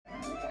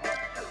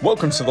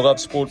Welcome to the Love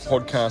Sport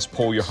Podcast.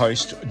 Paul, your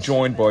host,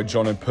 joined by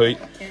John and Pete.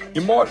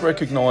 You might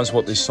recognise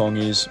what this song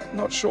is,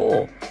 not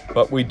sure,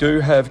 but we do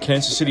have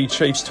Kansas City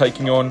Chiefs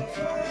taking on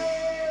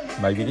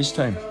maybe this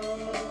team.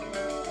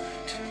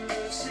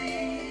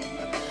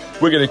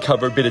 We're going to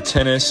cover a bit of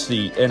tennis,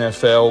 the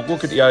NFL,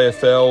 look at the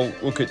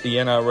AFL, look at the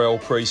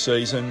NRL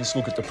pre-seasons,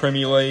 look at the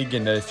Premier League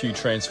and a few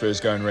transfers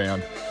going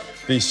around.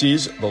 This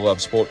is the Love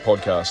Sport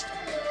Podcast.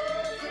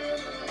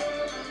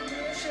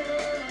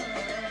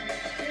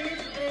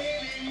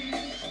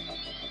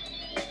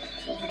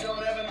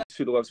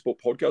 To the Love Sport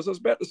Podcast. I was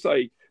about to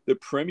say the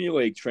Premier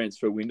League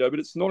transfer window, but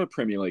it's not a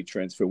Premier League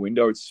transfer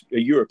window. It's a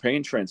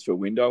European transfer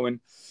window. And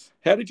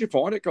how did you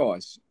find it,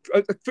 guys?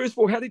 First of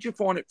all, how did you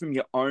find it from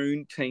your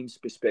own team's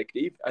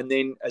perspective and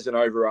then as an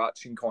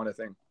overarching kind of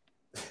thing?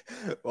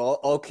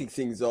 Well, I'll kick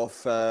things off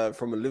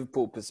from a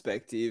Liverpool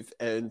perspective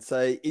and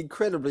say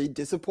incredibly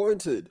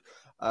disappointed.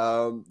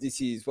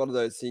 This is one of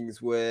those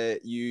things where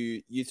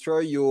you throw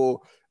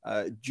your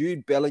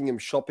Jude Bellingham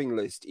shopping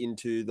list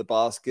into the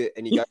basket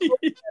and you go,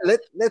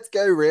 let's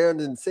go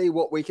around and see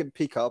what we can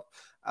pick up.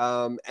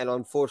 And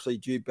unfortunately,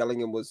 Jude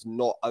Bellingham was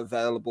not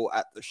available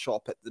at the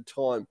shop at the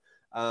time.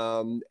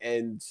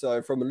 And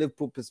so from a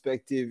Liverpool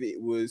perspective,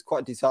 it was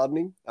quite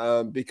disheartening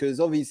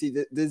because obviously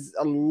there's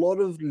a lot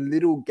of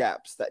little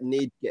gaps that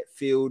need to get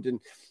filled.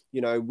 And,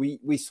 you know,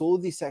 we saw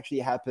this actually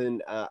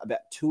happen about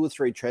 2 or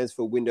 3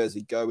 transfer windows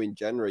ago in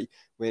January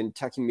when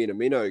Taki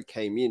Minamino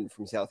came in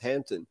from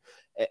Southampton.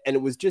 And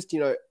it was just, you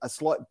know, a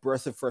slight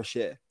breath of fresh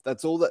air.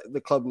 That's all that the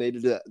club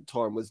needed at the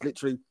time was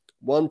literally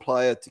one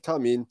player to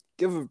come in,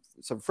 give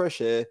some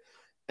fresh air.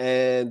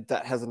 And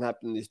that hasn't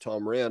happened this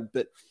time around.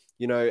 But,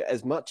 you know,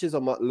 as much as I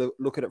might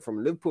look at it from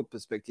a Liverpool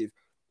perspective,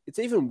 it's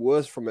even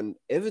worse from an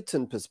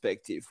Everton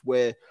perspective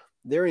where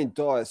they're in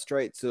dire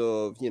straits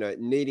of, you know,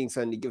 needing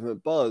someone to give them a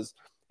buzz.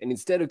 And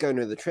instead of going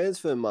to the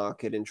transfer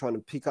market and trying to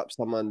pick up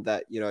someone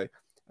that, you know,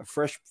 a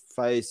fresh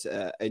face,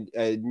 a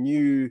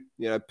new,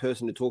 you know,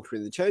 person to talk to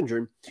in the change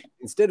room,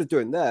 instead of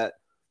doing that,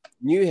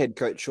 new head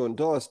coach Sean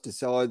Dyche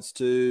decides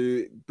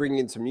to bring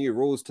in some new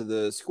rules to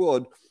the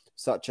squad,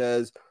 such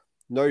as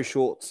no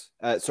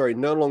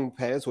long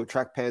pants or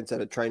track pants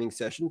at a training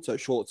session, so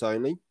shorts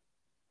only.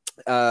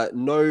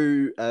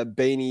 No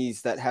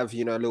beanies that have,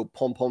 you know, little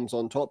pom-poms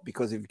on top,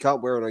 because if you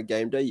can't wear it on a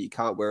game day, you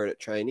can't wear it at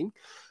training.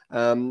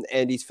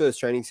 And his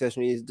first training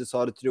session, he's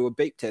decided to do a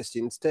beep test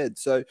instead.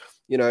 So,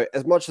 you know,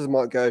 as much as I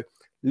might go,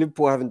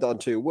 Liverpool haven't done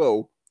too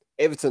well,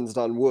 Everton's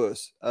done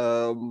worse.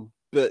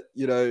 But,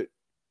 you know,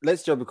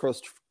 let's jump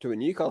across to a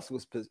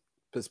Newcastle's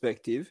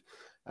perspective,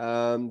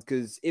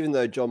 because even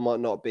though John might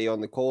not be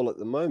on the call at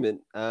the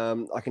moment,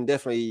 I can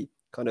definitely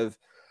kind of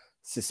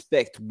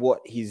suspect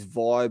what his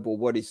vibe or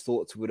what his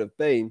thoughts would have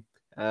been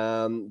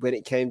when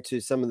it came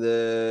to some of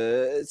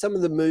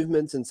the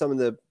movements and some of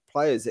the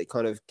players that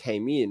kind of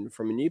came in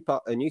from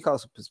a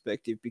Newcastle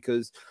perspective,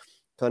 because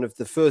kind of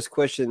the first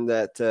question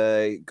that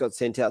got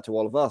sent out to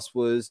all of us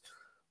was,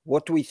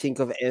 what do we think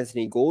of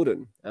Anthony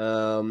Gordon?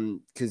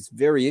 Because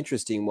very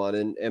interesting one.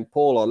 And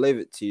Paul, I'll leave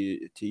it to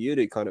you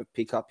to kind of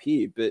pick up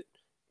here. But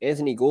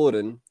Anthony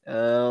Gordon,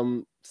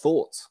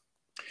 thoughts?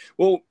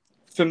 Well,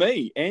 for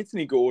me,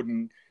 Anthony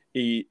Gordon,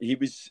 he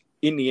was,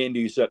 in the end,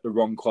 he was at the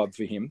wrong club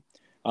for him.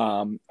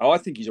 I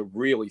think he's a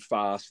really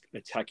fast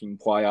attacking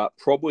player,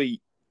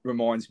 probably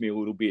reminds me a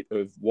little bit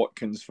of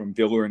Watkins from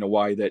Villa in a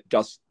way that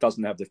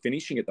doesn't have the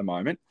finishing at the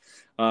moment.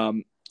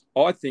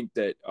 I think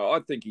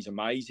he's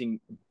amazing.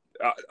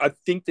 I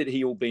think that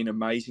he'll be an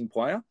amazing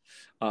player.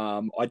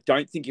 I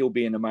don't think he'll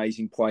be an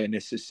amazing player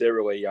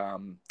necessarily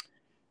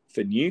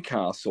for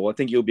Newcastle. I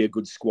think he'll be a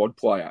good squad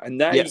player. And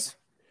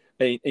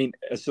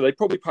so they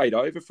probably paid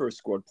over for a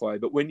squad player,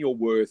 but when you're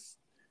worth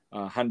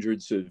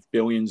hundreds of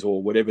billions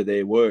or whatever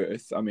they're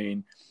worth, I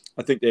mean,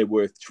 I think they're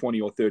worth 20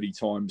 or 30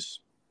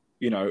 times,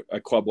 you know, a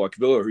club like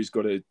Villa who's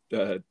got a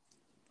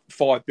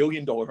 $5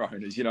 billion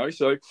owners, you know.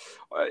 So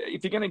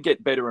if you're going to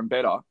get better and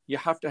better, you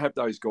have to have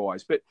those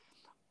guys. But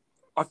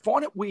I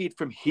find it weird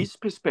from his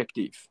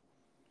perspective.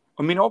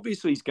 I mean,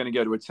 obviously he's going to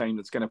go to a team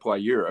that's going to play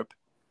Europe.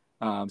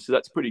 So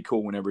that's pretty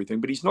cool and everything.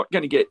 But he's not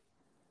going to get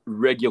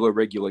regular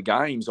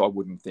games, I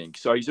wouldn't think.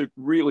 So he's a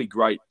really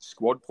great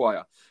squad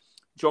player.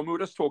 John, we were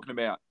just talking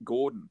about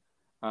Gordon,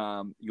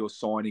 your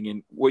signing.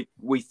 And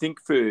we think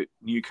for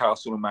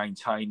Newcastle to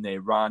maintain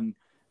their run,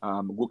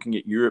 looking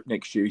at Europe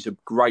next year, he's a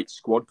great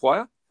squad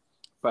player,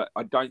 but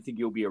I don't think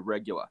he'll be a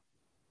regular.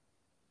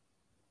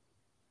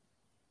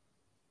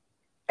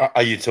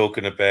 Are you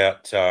talking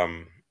about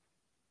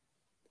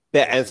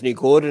Anthony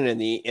Gordon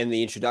and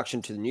the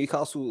introduction to the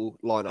Newcastle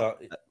lineup?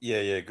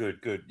 Yeah,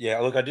 good. Yeah,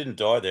 look, I didn't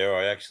die there.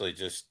 I actually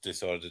just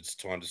decided it's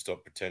time to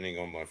stop pretending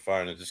on my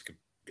phone and just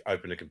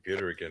open a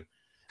computer again.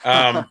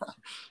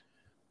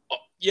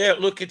 Yeah,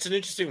 look, it's an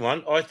interesting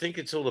one. I think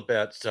it's all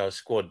about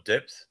squad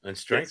depth and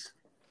strength.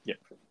 Yes.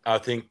 Yeah. I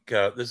think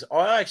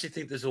I actually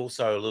think there's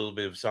also a little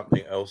bit of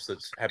something else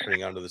that's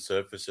happening under the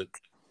surface at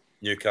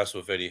Newcastle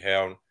with Eddie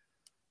Howe.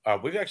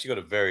 We've actually got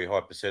a very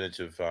high percentage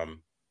of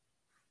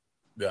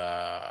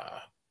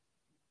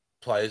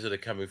players that are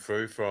coming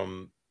through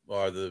from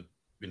either,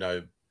 you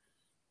know,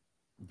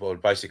 well,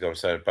 basically, I'm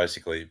saying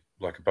basically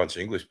like a bunch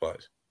of English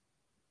players.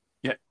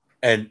 Yeah.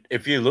 And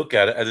if you look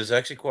at it, and there's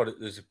actually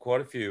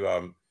quite a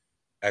few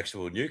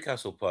actual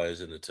Newcastle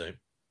players in the team.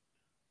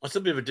 It's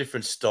a bit of a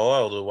different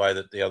style to the way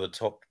that the other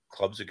top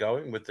clubs are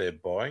going with their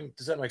buying.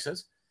 Does that make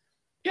sense?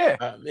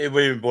 Yeah.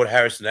 We even bought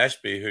Harrison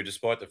Ashby, who,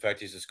 despite the fact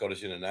he's a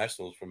Scottish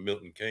international, is from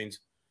Milton Keynes.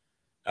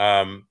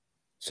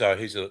 So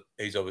he's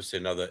obviously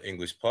another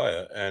English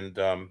player. And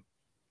I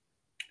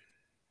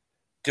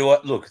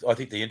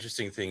think the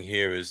interesting thing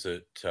here is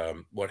that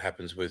what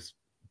happens with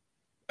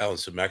Alan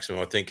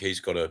Saint-Maximin. I think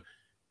he's got a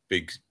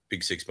big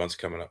 6 months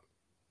coming up.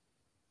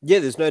 Yeah,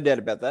 there's no doubt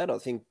about that. I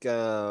think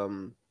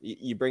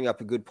you bring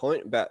up a good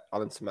point about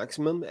Alan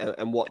Saint-Maximin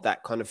and what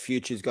that kind of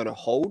future is going to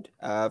hold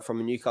from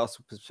a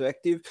Newcastle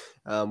perspective,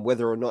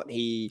 whether or not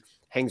he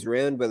hangs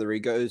around, whether he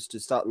goes to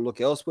start and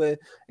look elsewhere,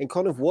 and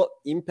kind of what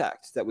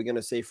impact that we're going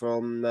to see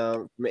from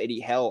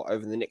Eddie Howe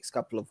over the next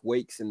couple of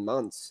weeks and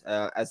months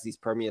as this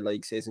Premier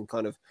League season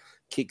kind of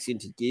kicks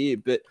into gear.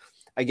 But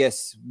I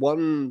guess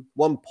one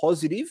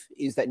positive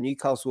is that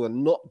Newcastle are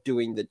not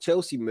doing the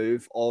Chelsea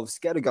move of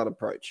scattergun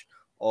approach.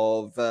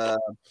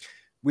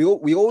 We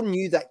all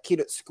knew that kid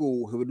at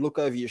school who would look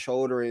over your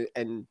shoulder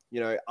and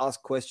ask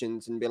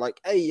questions and be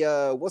like, hey,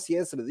 what's the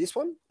answer to this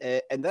one?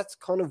 And that's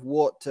kind of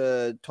what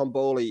Tom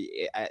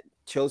Bowley at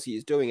Chelsea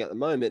is doing at the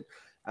moment,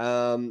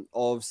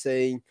 of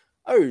saying,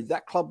 oh,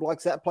 that club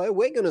likes that player,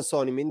 we're going to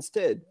sign him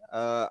instead.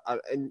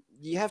 And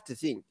you have to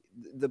think,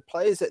 the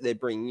players that they're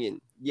bringing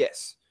in,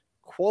 yes,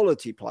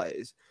 quality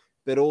players,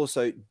 but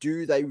also,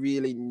 do they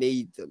really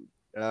need them?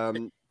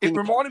 It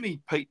reminded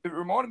me, Pete. It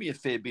reminded me a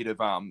fair bit of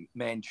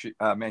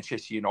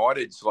Manchester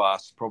United's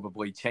last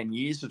probably 10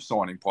 years of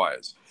signing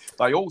players.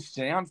 They all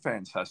sound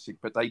fantastic,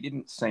 but they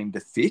didn't seem to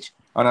fit.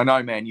 And I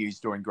know Man U's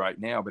doing great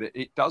now, but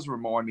it does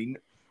remind me.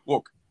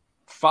 Look,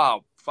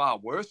 far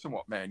worse than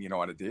what Man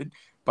United did,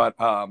 but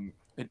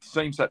it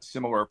seems that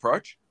similar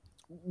approach.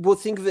 Well,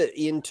 think of it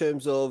in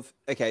terms of,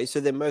 okay, so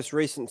their most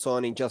recent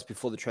signing just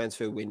before the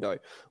transfer window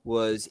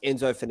was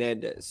Enzo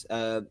Fernandez,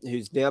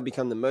 who's now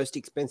become the most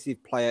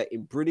expensive player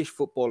in British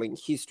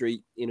footballing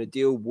history in a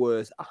deal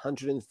worth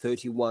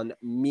 131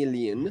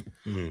 million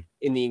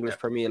in the English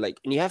Premier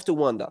League. And you have to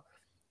wonder,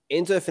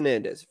 Enzo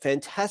Fernandez,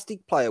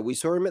 fantastic player. We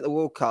saw him at the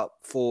World Cup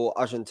for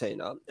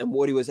Argentina and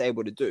what he was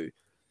able to do.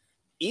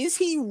 Is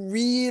he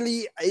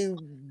really a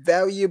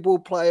valuable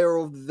player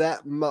of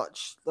that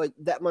much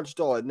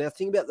dollar? Now,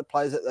 think about the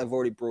players that they've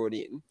already brought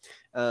in.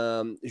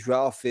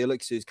 Joao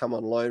Felix, who's come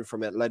on loan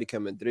from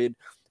Atletico Madrid.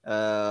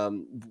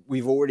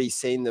 We've already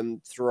seen them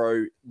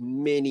throw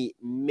many,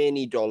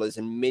 many dollars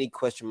and many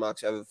question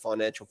marks over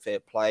financial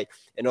fair play.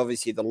 And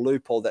obviously the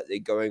loophole that they're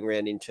going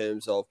around in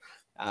terms of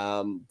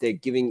they're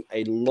giving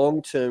a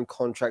long-term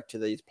contract to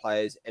these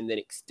players and then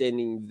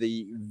extending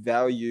the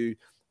value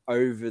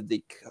over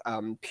the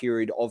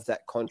period of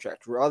that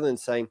contract, rather than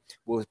saying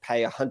we'll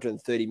pay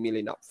 130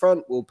 million up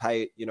front, we'll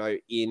pay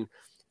it, in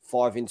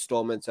 5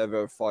 installments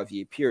over a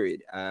 5-year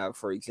period,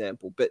 for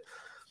example. But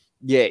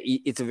yeah,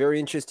 it's a very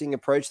interesting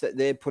approach that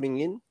they're putting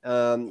in.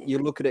 You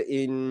look at it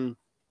in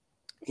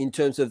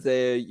terms of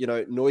their,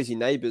 noisy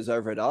neighbours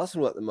over at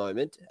Arsenal at the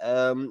moment,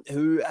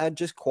 who are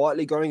just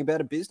quietly going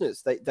about a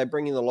business. They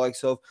bring in the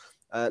likes of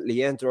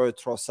Leandro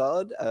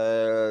Trossard,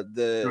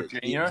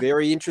 the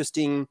very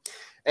interesting,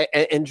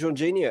 and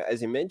Jorginho,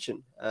 as you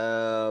mentioned,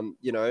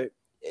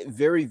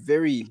 very,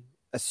 very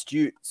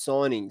astute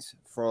signings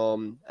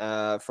from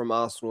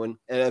Arsenal, and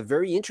a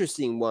very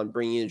interesting one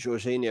bringing in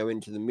Jorginho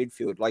into the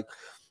midfield. Like,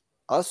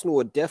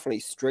 Arsenal are definitely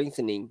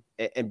strengthening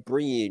and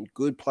bringing in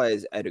good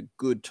players at a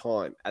good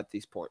time at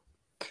this point.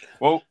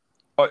 Well,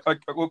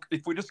 look,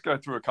 if we just go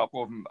through a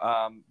couple of them,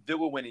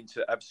 Villa went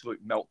into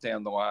absolute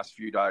meltdown the last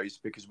few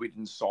days because we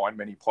didn't sign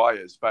many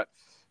players. But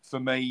for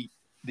me,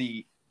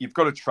 you've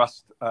got to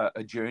trust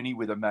a journey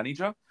with a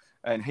manager.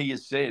 And he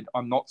has said,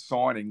 I'm not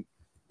signing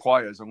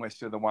players unless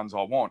they're the ones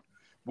I want.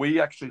 We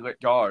actually let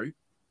go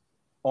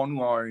on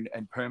loan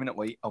and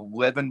permanently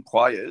 11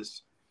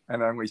 players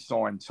and only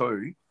signed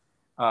 2.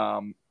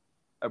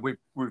 We've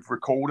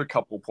recalled a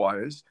couple of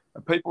players,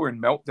 and people are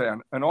in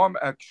meltdown. And I'm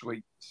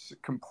actually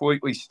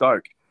completely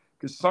stoked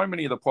because so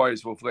many of the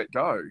players we've let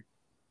go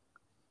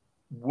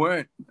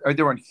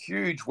they're on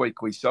huge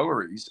weekly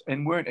salaries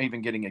and weren't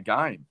even getting a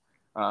game.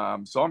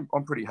 So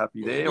I'm pretty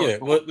happy there. Yeah,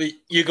 well,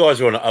 you guys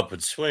are on an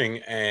upward swing,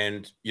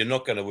 and you're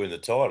not going to win the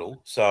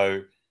title,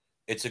 so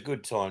it's a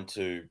good time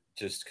to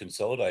just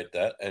consolidate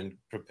that and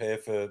prepare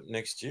for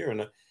next year.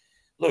 And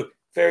look,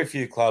 very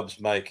few clubs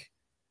make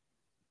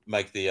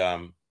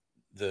the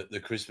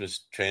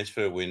Christmas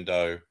transfer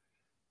window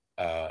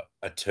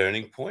a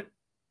turning point.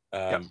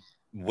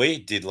 We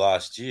did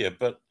last year,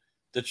 but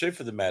the truth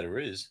of the matter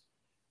is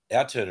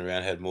our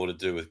turnaround had more to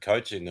do with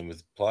coaching than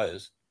with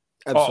players.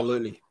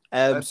 Absolutely.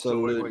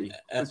 Absolutely.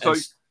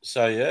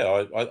 So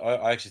yeah,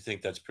 I actually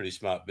think that's pretty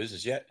smart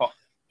business. Yeah,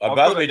 I'd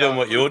rather be doing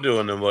what you're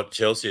doing than what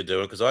Chelsea are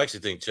doing, because I actually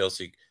think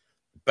Chelsea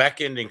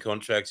back-ending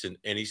contracts in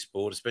any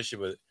sport, especially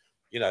with,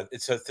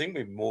 it's a thing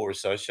we more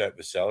associate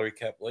with salary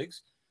cap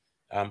leagues.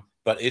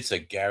 But it's a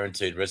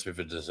guaranteed recipe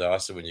for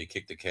disaster when you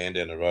kick the can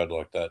down the road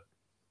like that.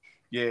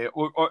 Yeah,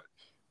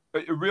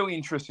 a really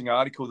interesting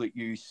article that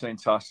you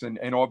sent us, and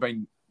I've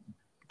been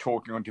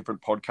talking on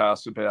different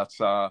podcasts about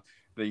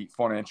the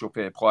financial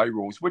fair play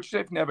rules, which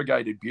they've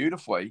navigated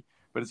beautifully,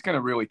 but it's going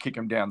to really kick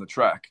them down the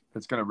track.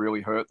 It's going to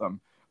really hurt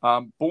them.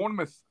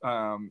 Bournemouth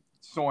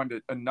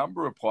signed a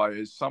number of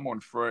players, some on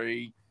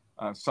free,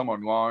 some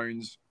on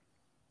loans.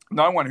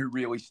 No one who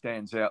really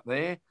stands out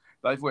there.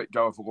 They've let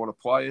go of a lot of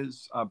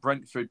players.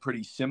 Brentford,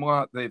 pretty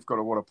similar. They've got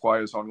a lot of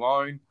players on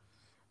loan.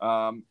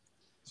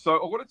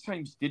 So a lot of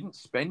teams didn't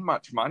spend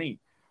much money.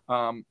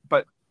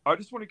 But I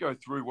just want to go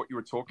through what you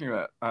were talking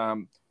about.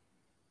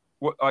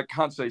 What I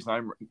can't say his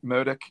name,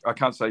 Murdoch. I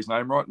can't say his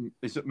name right.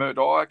 Is it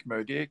Murdoch?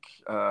 Murdick?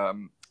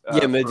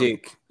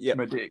 Murdick. Yeah,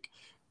 Murdick.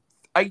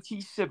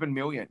 87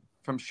 million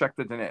from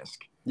Shakhtar Donetsk.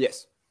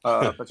 Yes.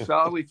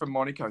 Bashali from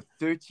Monaco,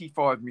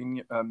 35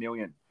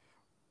 million.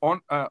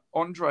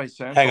 Andre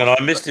Santos. Hang on,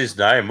 I missed his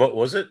name. What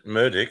was it?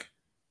 Murdick?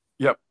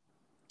 Yep.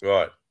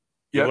 Right.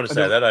 You want to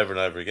say that over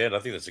and over again? I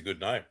think that's a good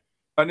name.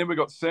 And then we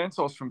got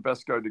Santos from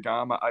Vasco da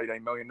Gama,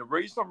 18 million. The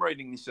reason I'm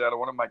reading this out, I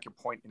want to make a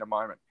point in a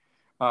moment.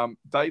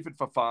 David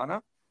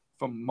Fofana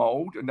from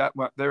Mold, and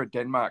they're a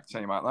Denmark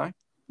team, aren't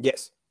they?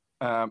 Yes.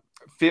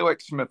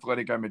 Felix from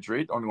Atletico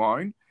Madrid on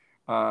loan.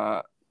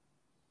 I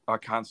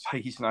can't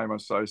say his name. I'm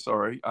so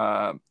sorry.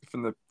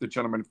 From the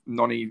gentleman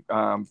Noni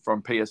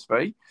from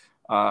PSV.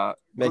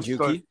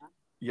 Mandzukic.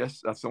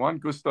 Yes, that's the one.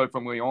 Gusto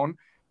from Lyon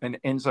and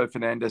Enzo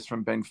Fernandez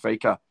from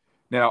Benfica.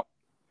 Now,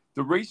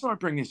 the reason I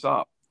bring this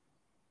up,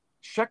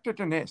 Shakhtar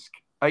Donetsk,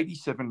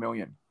 87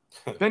 million.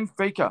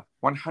 Benfica,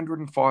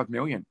 105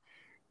 million.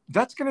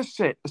 That's going to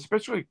set,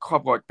 especially a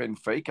club like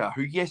Benfica,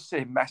 who, yes,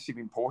 they're massive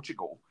in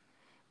Portugal,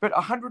 but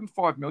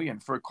 105 million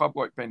for a club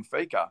like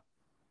Benfica,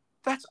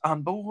 that's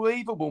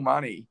unbelievable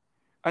money.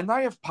 And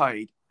they have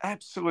paid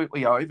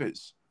absolutely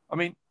overs. I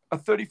mean, a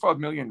 35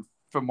 million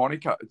for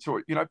Monaco,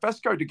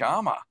 Vasco da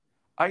Gama,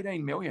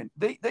 18 million.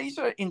 These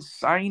are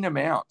insane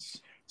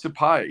amounts to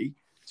pay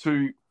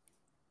to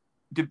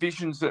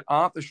divisions that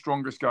aren't the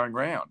strongest going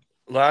round.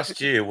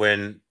 Last year,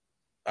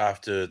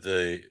 after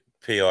the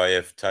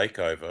PIF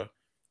takeover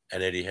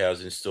and Eddie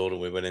Howe's installed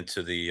and we went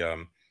into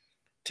the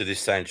to this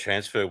same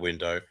transfer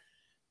window,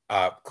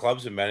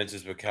 clubs and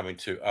managers were coming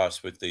to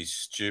us with these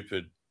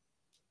stupid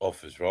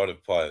offers, right,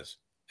 of players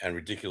and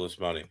ridiculous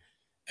money.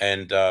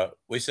 And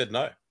we said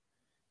no.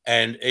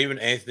 And even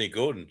Anthony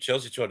Gordon,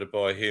 Chelsea tried to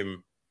buy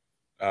him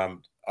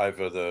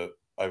over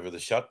the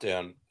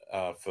shutdown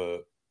for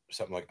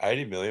something like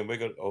 80 million.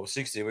 Or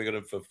 60. We got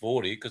him for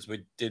 40 because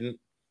we didn't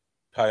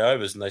pay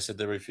overs, and they said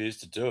they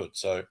refused to do it.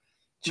 So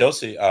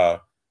Chelsea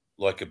are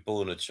like a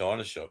bull in a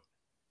china shop.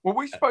 Well,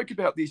 we spoke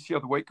about this the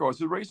other week, guys.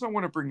 The reason I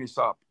want to bring this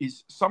up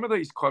is some of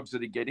these clubs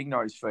that are getting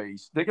those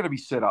fees, they're going to be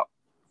set up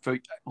for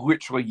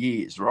literally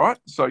years, right?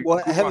 So, well,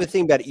 have a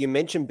think about it. You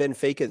mentioned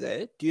Benfica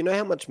there. Do you know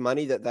how much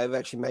money that they've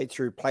actually made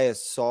through player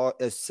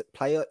sales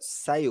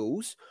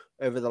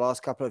over the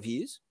last couple of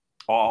years?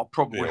 Oh,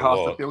 probably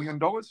 $500 million.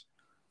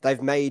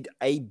 They've made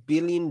 $1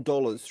 billion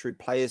through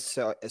player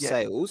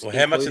sales. Well,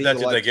 how much of that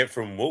did they get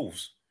from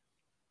Wolves?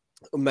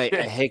 Mate,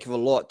 a heck of a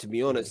lot, to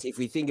be honest. If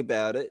we think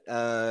about it,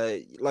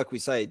 like we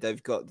say,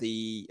 they've got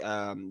the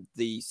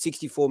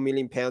 64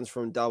 million pounds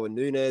from Darwin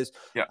Núñez.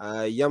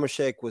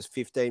 Yamasek was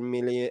 14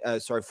 million.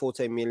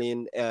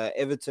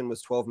 Everton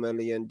was 12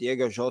 million.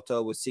 Diego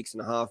Jota was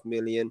 6.5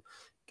 million.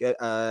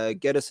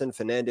 Gedison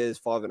Fernandez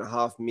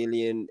 5.5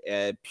 million.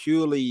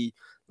 Purely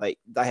like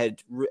they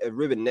had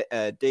Ruben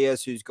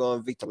Diaz, who's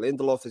gone. Victor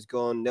Lindelof is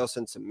gone.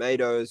 Nelson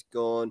Semedo is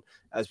gone.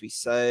 As we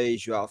say,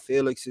 Joao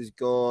Felix is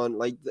gone.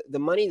 Like the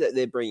money that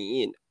they're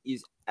bringing in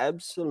is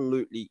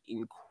absolutely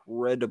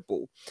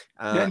incredible.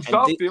 And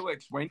Joao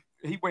Felix went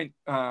to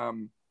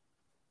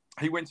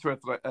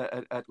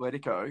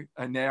Atletico,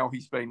 and now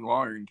he's been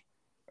loaned.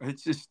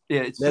 It's just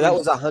that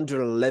was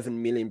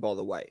 111 million, by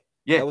the way.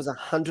 Yeah, that was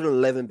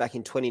 111 back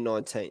in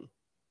 2019.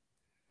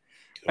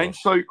 And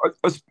so,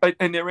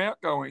 and their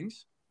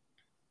outgoings,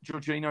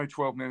 Jorginho,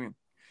 12 million.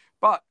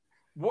 But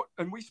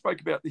and we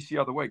spoke about this the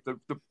other week.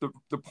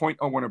 The point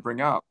I want to bring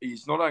up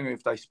is not only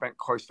if they spent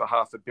close to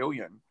 $500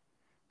 million,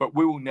 but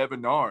we will never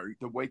know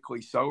the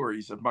weekly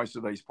salaries of most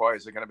of these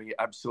players are going to be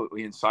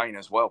absolutely insane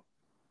as well.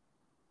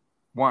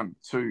 1,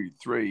 2,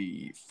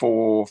 3,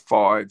 4,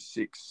 5,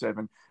 6,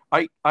 7,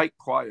 8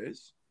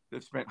 players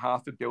they've spent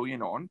 $500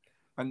 million on.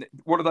 And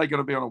what are they going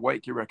to be on a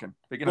week, you reckon?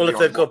 Well, if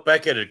they've got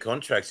back-ended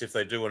contracts, if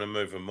they do want to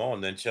move them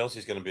on, then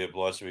Chelsea's going to be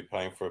obliged to be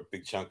paying for a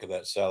big chunk of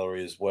that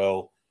salary as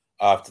well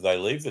after they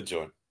leave the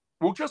joint.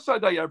 Well, just say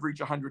they average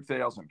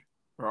 100,000,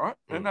 right?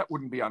 And that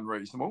wouldn't be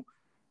unreasonable.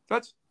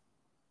 That's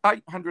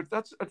 800.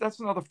 That's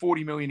another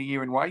 40 million a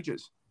year in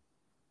wages.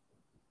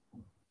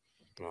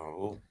 That's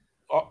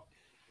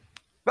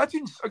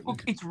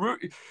look. It's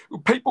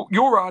people.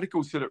 Your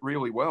article said it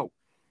really well.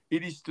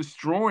 It is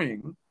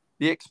destroying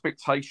the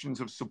expectations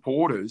of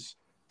supporters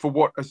for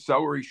what a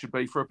salary should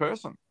be for a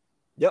person.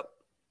 Yep.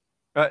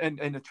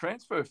 And a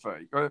transfer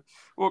fee.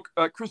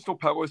 Crystal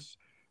Palace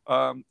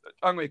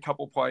Only a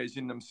couple of players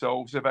in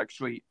themselves have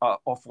actually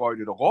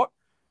offloaded a lot.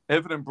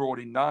 Everton brought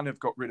in none, have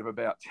got rid of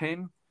about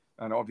 10,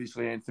 and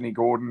obviously Anthony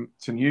Gordon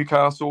to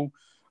Newcastle.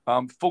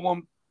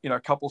 Fulham, a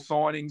couple of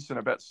signings and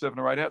about 7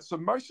 or 8 out. So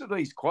most of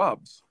these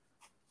clubs,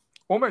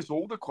 almost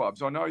all the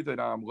clubs, I know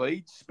that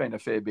Leeds spent a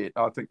fair bit.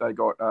 I think they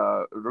got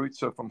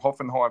Rutzer from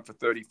Hoffenheim for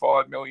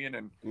 35 million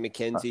and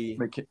McKenzie.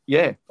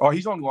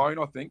 He's on loan,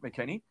 I think,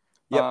 McKennie.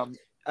 Yep.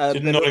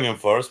 Didn't Nottingham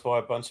Forest get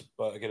a bunch of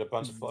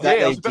players?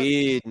 That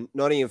they did.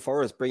 Nottingham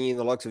Forest bringing in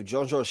the likes of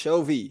John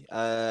Shelvey,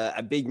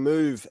 a big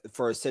move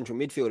for a central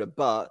midfielder.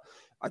 But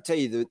I tell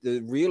you,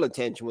 the real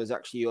attention was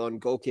actually on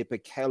goalkeeper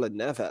Keylor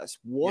Navas.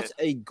 What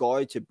a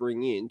guy to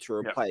bring in to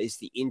replace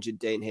the injured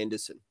Dean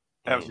Henderson.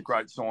 That was a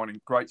great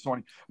signing. I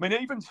mean,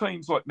 even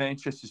teams like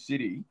Manchester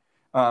City,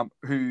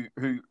 who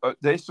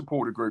their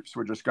supporter groups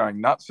were just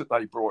going nuts that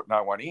they brought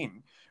no one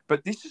in.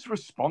 But this is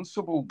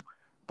responsible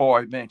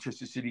by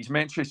Manchester City's.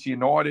 Manchester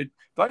United,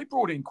 they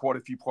brought in quite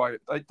a few players.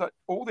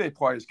 All their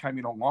players came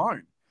in on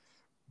loan.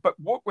 But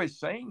what we're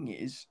seeing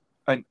is,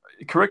 and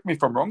correct me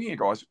if I'm wrong here,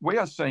 guys, we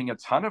are seeing a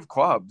ton of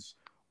clubs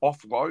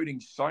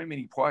offloading so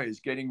many players,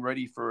 getting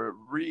ready for a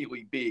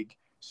really big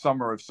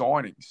summer of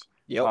signings.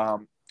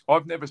 Yep.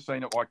 I've never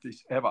seen it like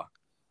this ever.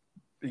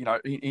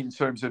 In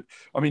terms of,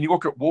 I mean, you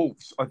look at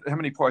Wolves. How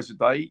many players did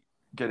they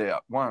get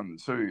out? 1,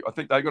 2. I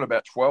think they got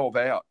about 12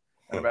 out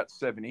and about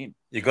 7 in.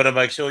 You got to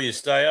make sure you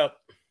stay up.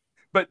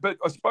 But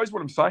I suppose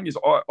what I'm saying is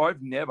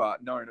I've never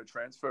known a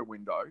transfer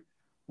window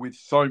with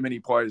so many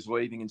players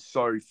leaving and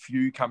so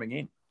few coming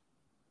in.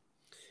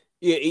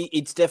 Yeah,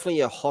 it's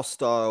definitely a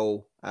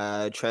hostile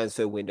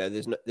transfer window.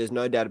 There's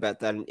no doubt about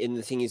that. And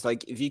the thing is,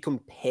 like, if you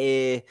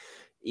compare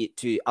it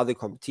to other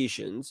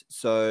competitions,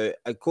 so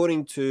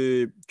according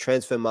to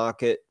Transfer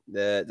Market,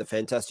 the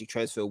fantastic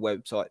transfer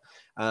website,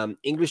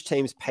 English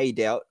teams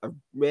paid out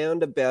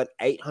around about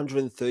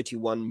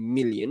 831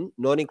 million,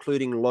 not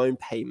including loan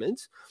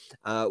payments,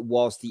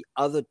 whilst the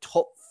other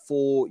top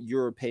 4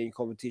 European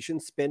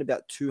competitions spent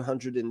about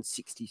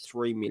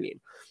 263 million.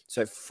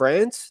 So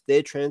France,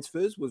 their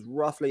transfers was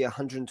roughly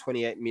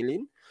 128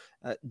 million.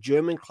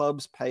 German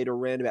clubs paid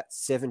around about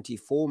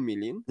 74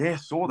 million. Yeah,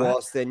 saw that.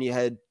 Whilst then you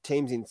had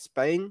teams in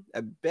Spain,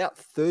 about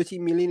 30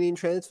 million in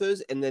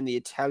transfers, and then the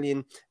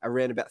Italian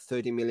around about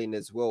 30 million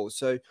as well.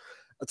 So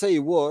I'll tell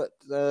you what,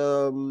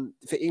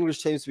 for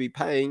English teams to be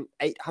paying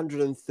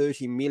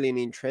 830 million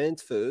in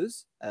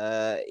transfers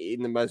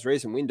in the most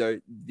recent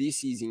window,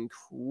 this is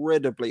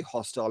incredibly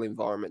hostile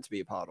environment to be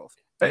a part of.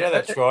 Yeah,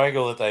 that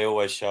triangle that they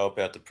always show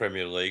about the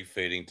Premier League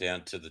feeding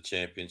down to the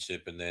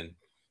Championship and then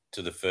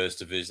to the First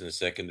Division, the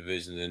Second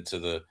Division, and to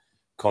the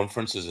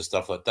conferences and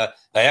stuff like that.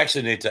 They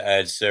actually need to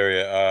add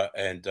Serie A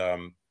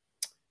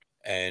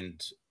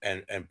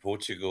and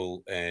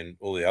Portugal and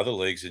all the other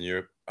leagues in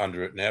Europe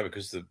under it now,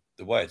 because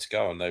the way it's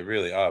going, they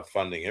really are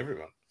funding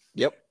everyone.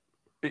 Yep.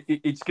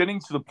 It's getting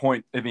to the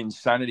point of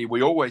insanity.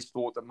 We always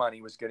thought the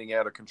money was getting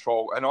out of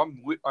control, and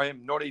I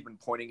am not even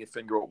pointing a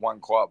finger at one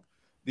club.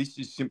 This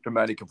is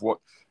symptomatic of what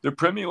the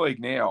Premier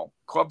League now.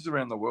 Clubs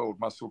around the world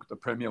must look at the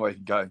Premier League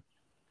and go,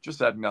 just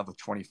add another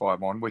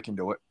 25 on. We can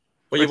do it.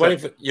 Well,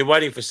 you're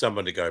waiting for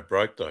someone to go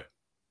broke, though.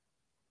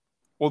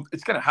 Well,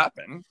 it's going to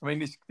happen. I mean,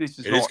 this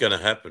is It is going to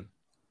happen.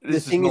 The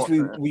thing is,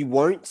 we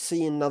won't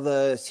see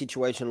another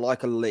situation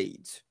like a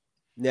Leeds.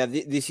 Now,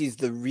 this is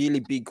the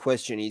really big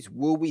question: is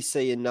will we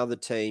see another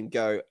team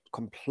go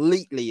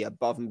completely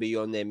above and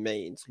beyond their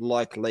means,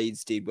 like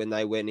Leeds did when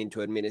they went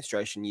into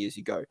administration years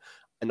ago?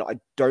 And I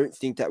don't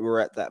think that we're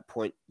at that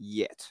point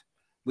yet.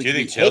 Do you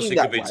think Chelsea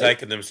could be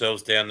taking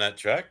themselves down that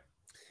track?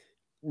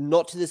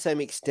 Not to the same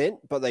extent,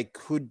 but they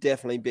could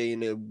definitely be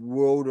in a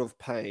world of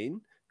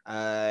pain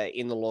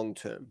in the long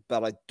term.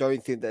 But I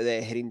don't think that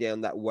they're heading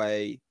down that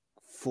way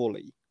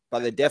fully. But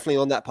they're definitely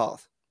on that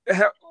path.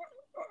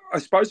 I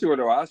suppose I want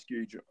to ask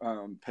you,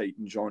 Pete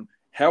and John,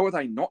 how are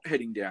they not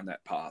heading down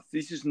that path?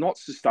 This is not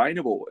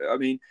sustainable. I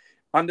mean,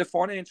 under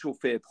financial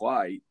fair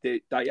play,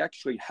 they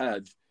actually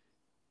have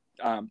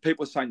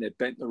people are saying they've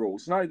bent the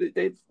rules. No,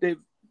 they've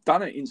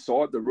done it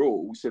inside the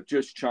rules. They've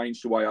just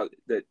changed the way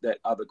that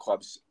other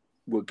clubs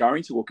were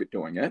going to look at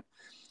doing it.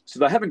 So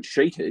they haven't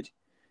cheated.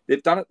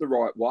 They've done it the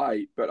right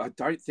way, but I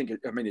don't think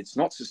it's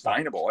not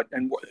sustainable.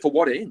 And for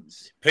what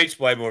ends? Pete's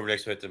way more of an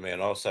expert than me,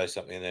 and I'll say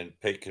something, and then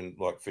Pete can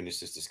finish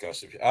this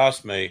discussion. If you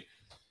ask me,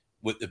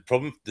 with the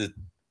problem, the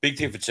big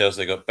thing for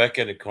Chelsea, they got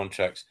back-ended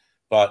contracts,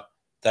 but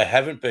they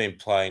haven't been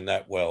playing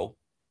that well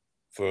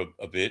for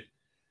a bit.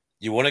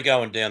 You want to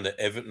go down the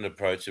Everton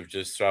approach of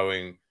just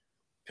throwing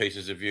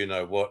pieces of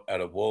you-know-what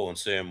at a wall and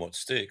seeing what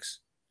sticks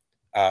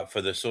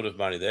for the sort of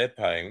money they're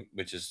paying,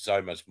 which is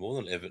so much more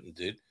than Everton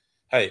did.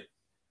 Hey,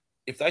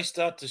 if they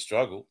start to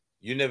struggle,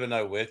 you never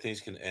know where things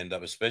can end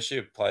up, especially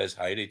if players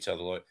hate each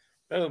other. Like,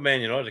 remember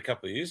Man United a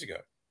couple of years ago?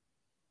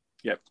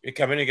 Yep. You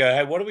come in and go,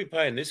 hey, what are we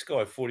paying this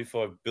guy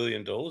 $45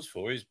 billion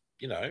for? He's,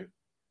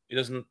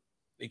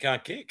 he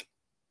can't kick.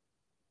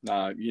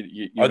 No,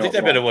 I think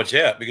they better watch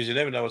out, because you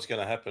never know what's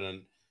going to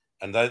happen.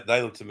 And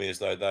they look to me as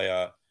though they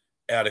are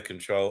out of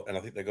control. And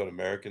I think they've got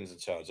Americans in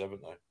charge,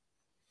 haven't they?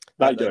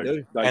 They They do.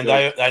 do.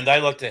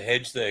 They like to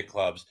hedge their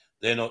clubs.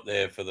 They're not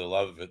there for the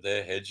love of it.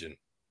 They're hedging.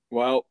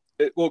 Well,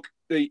 look,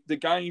 the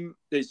game,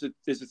 there's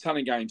a ton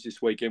of games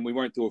this weekend. We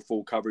won't do a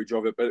full coverage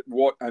of it, but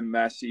what a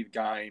massive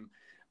game.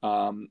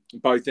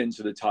 Both ends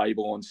of the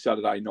table on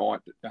Saturday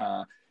night.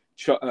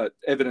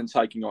 Everton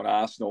taking on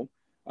Arsenal.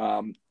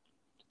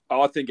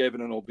 I think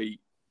Everton will be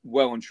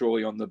well and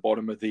truly on the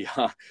bottom of the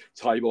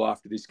table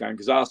after this game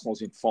because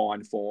Arsenal's in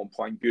fine form,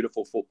 playing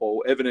beautiful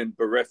football. Everton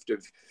bereft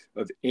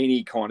of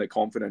any kind of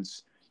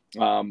confidence.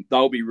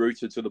 They'll be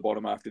rooted to the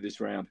bottom after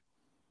this round.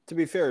 To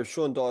be fair, if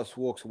Sean Dyche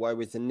walks away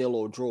with a nil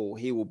or draw,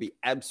 he will be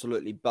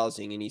absolutely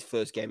buzzing in his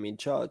first game in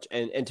charge.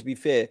 And to be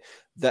fair,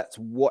 that's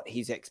what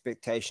his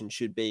expectation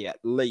should be, at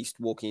least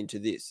walking into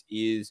this,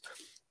 is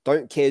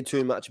don't care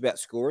too much about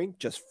scoring,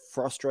 just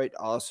frustrate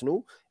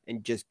Arsenal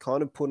and just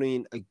kind of put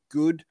in a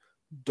good,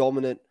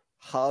 dominant,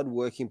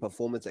 hard-working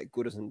performance at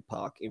Goodison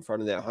Park in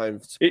front of their home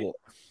support.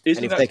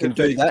 And if they can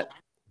do that,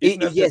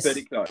 yes.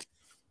 Pathetic, though?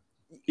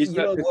 Isn't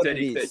that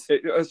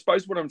pathetic? I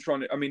suppose what I'm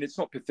trying to... I mean, it's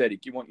not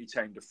pathetic. You want your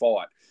team to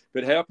fight.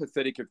 But how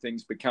pathetic have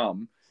things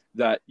become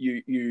that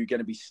you're going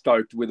to be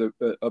stoked with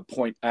a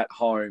point at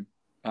home?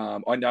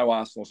 I know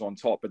Arsenal's on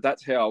top, but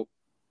that's how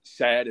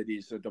sad it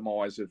is, the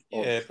demise of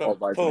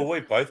Paul,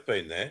 we've both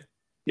been there.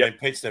 Yeah, I mean,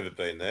 Pete's never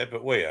been there,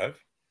 but we have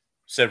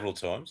several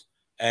times.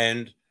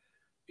 And,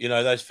 you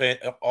know, those fans...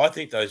 I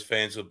think those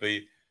fans will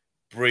be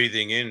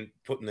breathing in,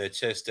 putting their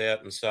chest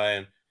out and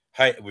saying...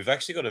 Hey, we've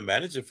actually got a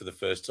manager for the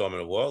first time in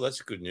a while. That's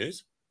good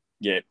news.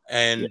 Yeah.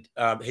 And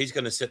he's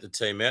going to set the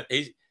team out.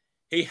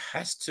 He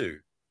has to.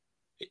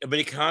 I mean,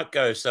 he can't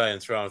go, say,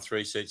 and throw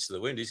 3 seats to the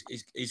wind.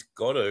 He's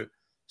got to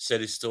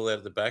set his stall out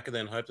at the back and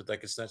then hope that they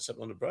can snatch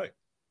something on the break.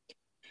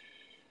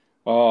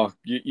 Oh,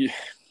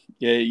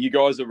 you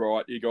guys are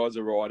right. You guys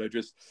are right.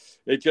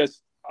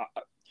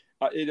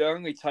 It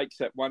only takes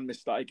that one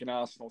mistake and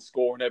Arsenal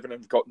score and Everton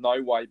have got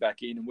no way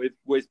back in. And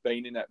we've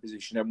been in that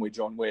position, haven't we,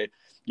 John, where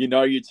you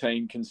know your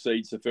team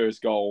concedes the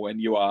first goal and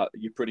you're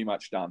pretty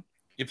much done.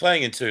 You're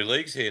playing in 2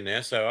 leagues here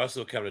now, so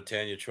Arsenal come to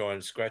town, you try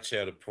and scratch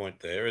out a point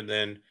there. And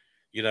then,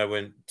 you know,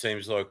 when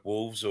teams like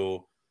Wolves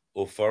or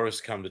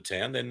Forest come to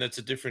town, then that's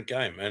a different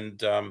game.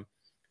 And,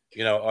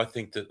 you know, I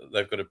think that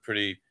they've got a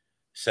pretty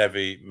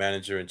savvy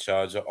manager in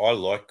charge. I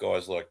like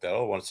guys like that. I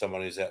want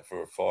someone who's out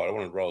for a fight. I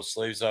want to roll his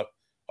sleeves up.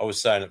 I was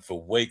saying it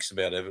for weeks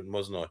about Everton,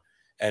 wasn't I?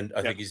 And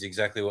I think he's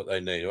exactly what they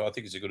need. I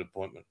think he's a good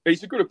appointment.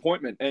 He's a good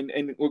appointment. And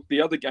look,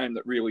 the other game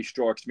that really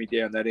strikes me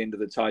down that end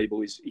of the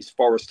table is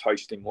Forest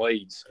hosting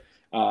Leeds.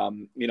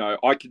 You know,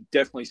 I could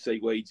definitely see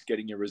Leeds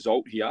getting a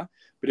result here.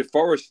 But if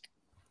Forest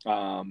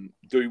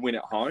do win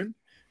at home,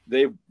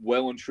 they're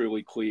well and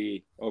truly clear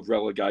of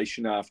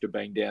relegation after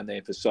being down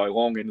there for so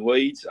long. And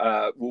Leeds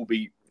will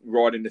be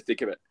right in the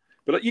thick of it.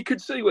 But you could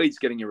see Leeds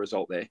getting a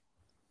result there.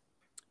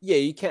 Yeah,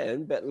 you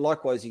can, but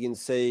likewise, you can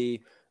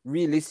see,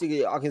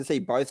 realistically, I can see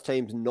both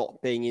teams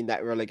not being in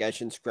that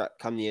relegation scrap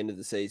come the end of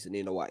the season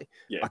in a way.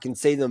 Yeah. I can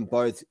see them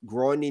both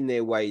grinding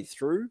their way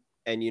through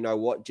and, you know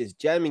what, just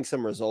jamming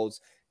some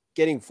results,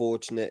 getting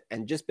fortunate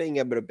and just being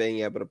able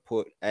to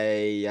put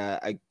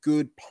a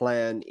good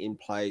plan in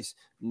place,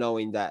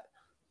 knowing that,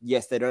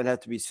 yes, they don't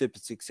have to be super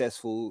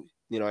successful.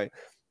 You know,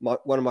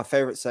 one of my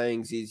favorite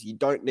sayings is you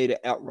don't need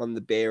to outrun the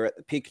bear at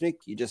the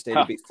picnic. You just need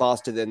to be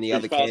faster than the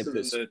other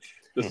campers.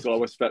 The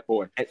slowest fat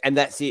boy. And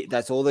that's it.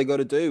 That's all they got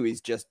to do is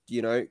just,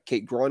 you know,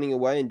 keep grinding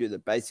away and do the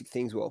basic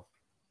things well.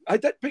 Hey,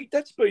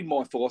 that's been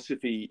my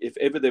philosophy. If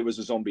ever there was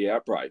a zombie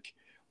outbreak,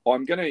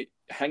 I'm going to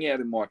hang out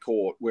in my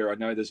court where I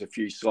know there's a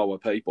few slower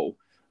people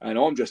and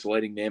I'm just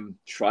letting them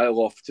trail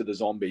off to the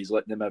zombies,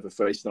 letting them have a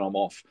feast and I'm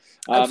off.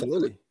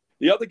 Absolutely.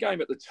 The other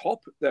game at the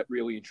top that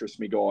really interests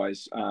me,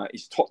 guys,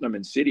 is Tottenham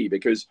and City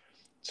because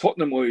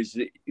Tottenham lose.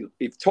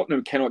 If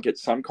Tottenham cannot get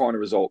some kind of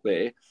result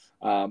there,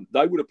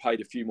 they would have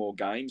played a few more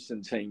games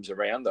than teams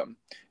around them.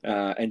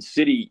 And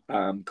City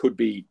could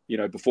be, you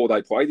know, before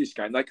they play this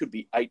game, they could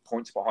be 8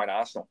 points behind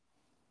Arsenal.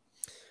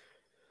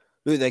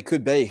 Look, they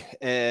could be.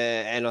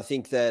 And I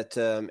think that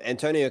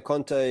Antonio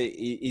Conte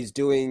is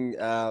doing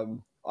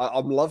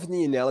I'm loving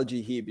the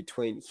analogy here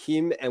between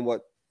him and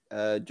what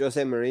Jose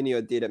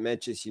Mourinho did at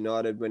Manchester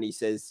United when he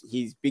says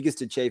his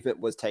biggest achievement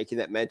was taking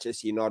that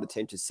Manchester United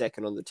team to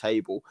second on the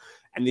table.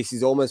 And this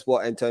is almost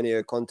what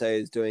Antonio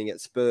Conte is doing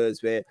at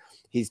Spurs, where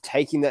he's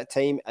taking that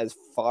team as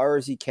far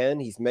as he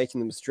can. He's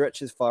making them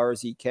stretch as far as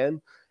he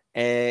can.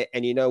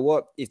 And you know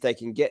what? If they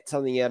can get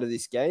something out of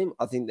this game,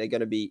 I think they're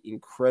going to be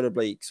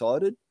incredibly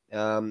excited.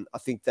 I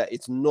think that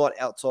it's not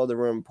outside the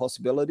realm of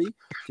possibility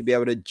to be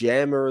able to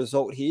jam a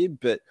result here,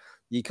 but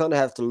you kind of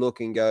have to look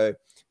and go,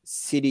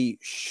 City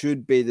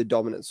should be the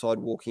dominant side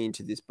walking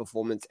into this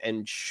performance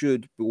and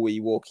should be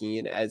walking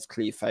in as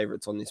clear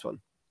favourites on this one.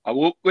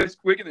 Well,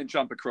 we're going to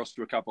jump across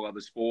to a couple other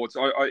sports.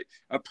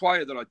 A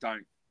player that I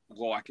don't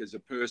like as a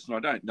person, I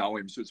don't know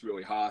him, so it's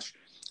really harsh.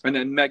 And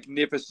a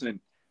magnificent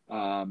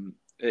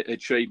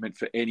achievement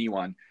for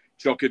anyone,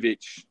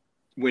 Djokovic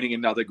winning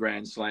another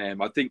Grand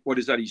Slam. I think, what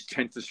is that, his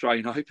 10th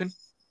Australian Open?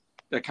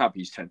 That can't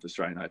be his 10th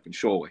Australian Open,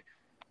 surely.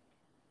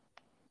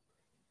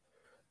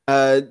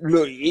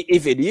 Look,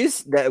 if it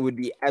is, that would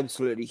be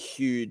absolutely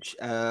huge.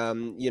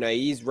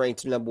 He's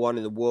ranked number one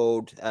in the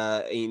world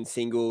in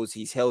singles.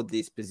 He's held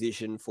this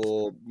position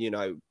for,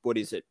 what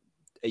is it,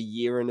 a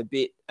year and a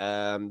bit,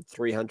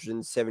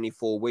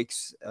 374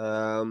 weeks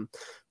from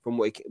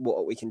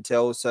what we can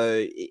tell.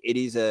 So it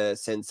is a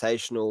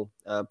sensational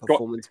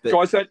performance.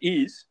 Guys, that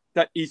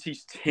is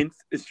his 10th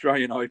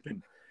Australian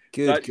Open.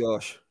 Good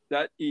gosh.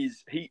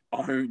 He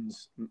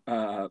owns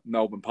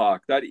Melbourne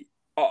Park.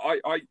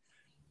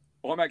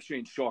 I'm actually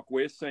in shock.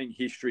 We're seeing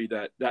history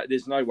that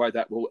there's no way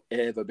that will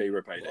ever be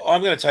repeated. Well,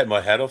 I'm going to take my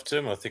hat off to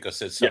him. I think I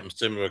said something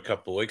similar a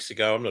couple of weeks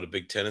ago. I'm not a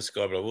big tennis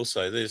guy, but I will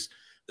say this.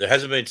 There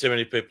hasn't been too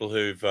many people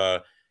who've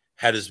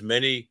had as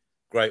many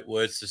great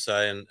words to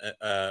say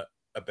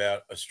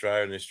about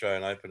Australia and the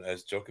Australian Open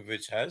as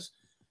Djokovic has.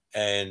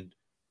 And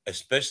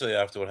especially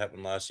after what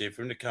happened last year,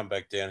 for him to come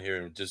back down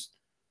here and just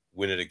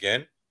win it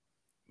again,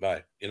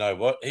 mate, you know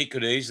what? He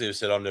could easily have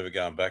said, I'm never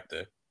going back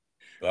there.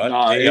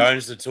 But he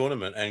owns the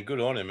tournament, and good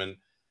on him. And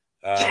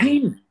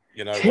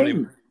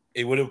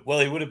he would have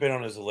been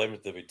on his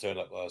 11th if he turned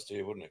up last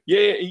year, wouldn't he?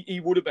 Yeah,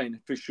 he would have been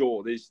for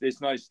sure. There's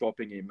no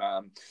stopping him.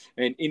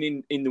 And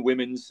in the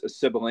women's,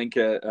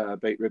 Sabalenka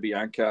beat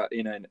Rybakina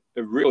in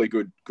a really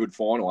good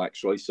final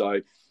actually. So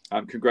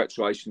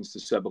congratulations to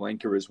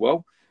Sabalenka as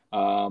well.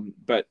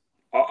 But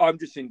I'm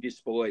just in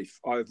disbelief.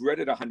 I've read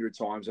it 100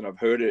 times and I've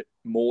heard it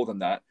more than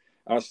that.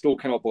 And I still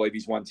cannot believe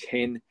he's won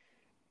 10.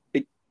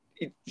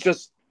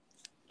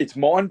 It's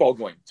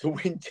mind-boggling to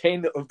win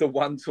 10 of the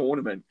one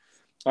tournament.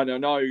 And I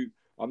know,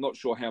 I'm not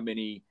sure how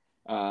many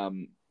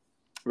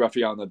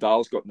Rafael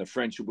Nadal's got in the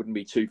French. It wouldn't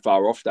be too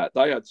far off that.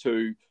 They are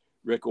two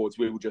records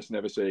we will just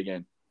never see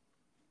again.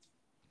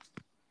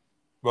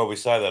 Well, we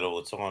say that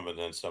all the time, and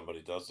then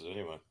somebody does it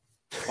anyway.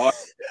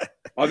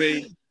 I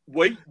mean,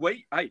 we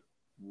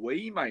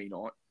may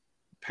not.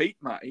 Pete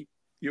may.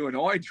 You and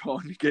I,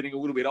 John, getting a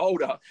little bit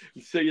older.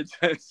 You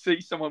see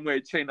someone wear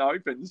 10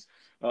 Opens.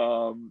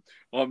 I'm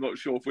not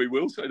sure if we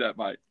will see that,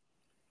 mate.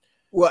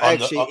 Well, I'm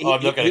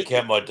not going to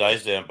count my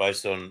days down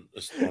based on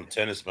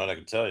tennis, mate, I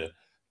can tell you.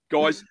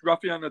 Guys,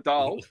 Rafael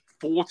Nadal,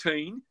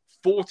 14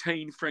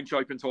 French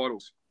Open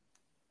titles.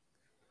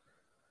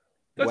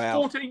 That's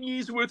 14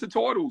 years worth of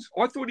titles.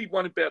 I thought he'd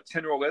won about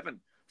 10 or 11.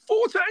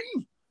 14!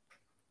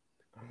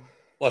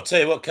 Well, I'll tell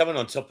you what, coming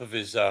on top of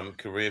his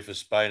career for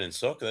Spain and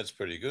soccer, that's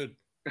pretty good.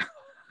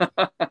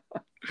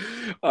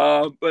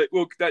 But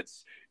look,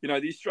 that's, the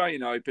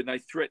Australian Open, they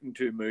threaten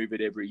to move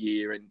it every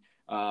year.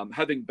 And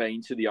having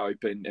been to the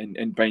Open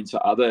and been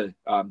to other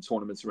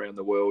tournaments around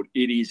the world,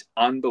 it is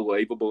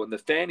unbelievable. And the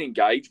fan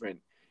engagement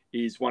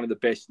is one of the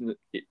best.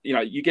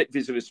 You get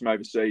visitors from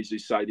overseas who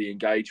say the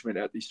engagement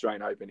at the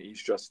Australian Open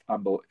is just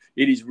unbelievable.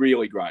 It is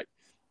really great.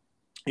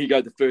 You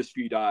go the first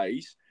few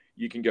days,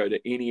 you can go to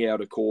any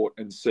outer court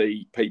and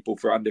see people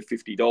for under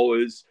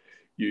 $50.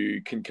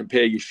 You can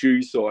compare your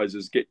shoe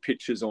sizes, get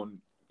pictures on,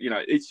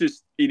 it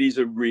is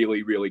a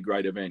really, really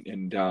great event.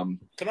 And can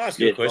I ask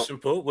you a question,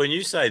 Paul? When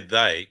you say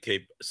they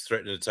keep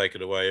threatening to take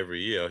it away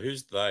every year,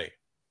 who's they?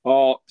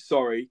 Oh,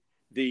 sorry.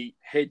 The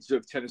heads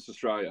of Tennis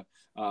Australia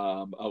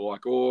are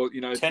like,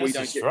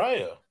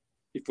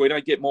 if we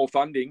don't get more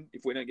funding,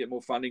 we're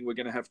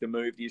going to have to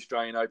move the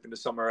Australian Open to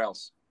somewhere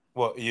else.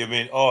 What you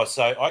mean? Oh,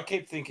 so I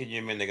keep thinking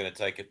you mean they're going to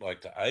take it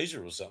like to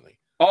Asia or something.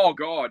 Oh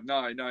God,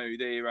 no.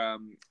 They're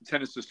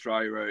Tennis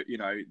Australia.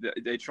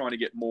 They're trying to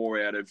get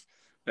more out of,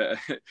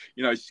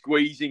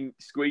 squeezing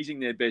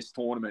their best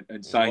tournament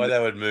and saying why they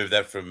would move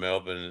that from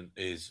Melbourne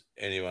is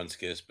anyone's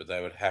guess, but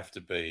they would have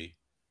to be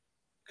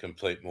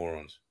complete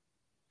morons.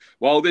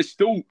 Well,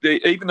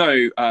 even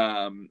though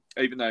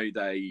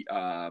they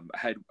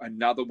had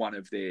another one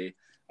of their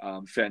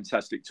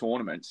fantastic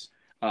tournaments,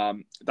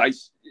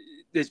 there's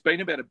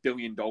been about $1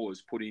 billion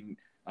put in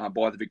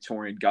by the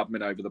Victorian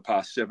government over the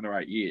past 7 or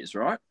 8 years,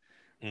 right?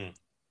 Mm.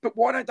 But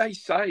why don't they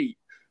say,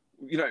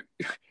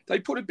 they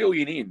put $1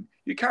 billion in.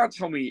 You can't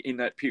tell me in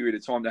that period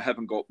of time they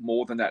haven't got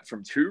more than that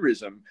from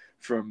tourism,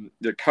 from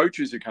the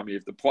coaches who come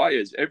here, the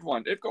players,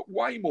 everyone. They've got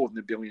way more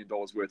than $1 billion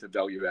worth of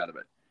value out of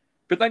it.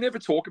 But they never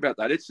talk about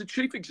that. It's the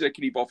Chief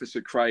Executive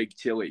Officer, Craig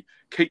Tilley,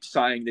 keeps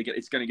saying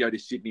it's going to go to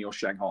Sydney or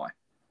Shanghai.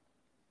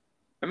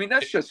 I mean,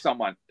 that's just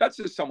someone,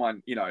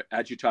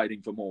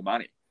 agitating for more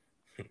money.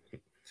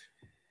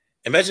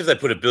 Imagine if they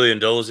put $1 billion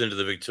into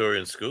the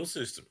Victorian school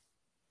system.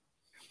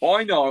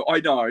 I know,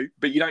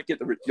 but you don't get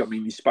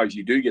you suppose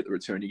you do get the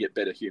return. You get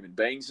better human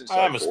beings and so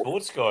forth. I'm a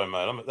sports guy,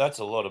 mate. That's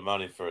a lot of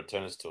money for a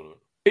tennis tournament.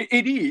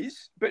 It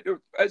is, but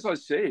as I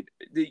said,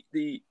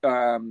 the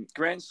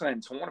Grand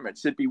Slam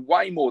tournaments, there'd be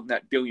way more than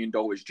that $1 billion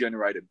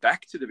generated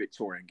back to the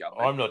Victorian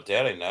government. I'm not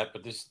doubting that,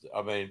 but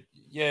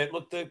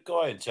look, the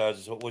guy in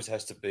charge always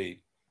has to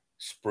be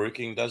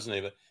spruiking, doesn't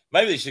he? But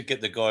maybe they should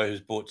get the guy who's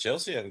bought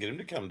Chelsea out and get him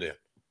to come down.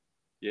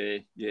 Yeah.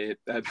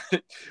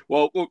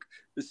 Well, look,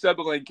 the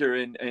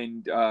Sabalenka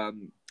and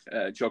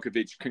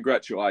Djokovic,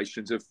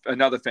 congratulations.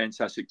 Another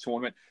fantastic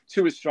tournament.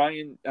 2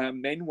 Australian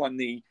men won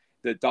the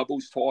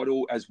doubles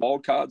title as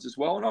wildcards as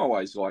well. And I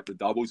always like the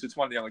doubles. It's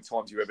one of the only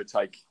times you ever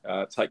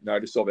take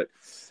notice of it.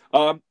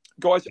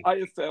 guys,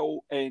 AFL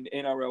and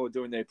NRL are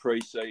doing their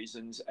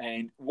pre-seasons,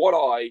 and what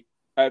I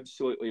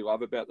absolutely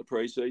love about the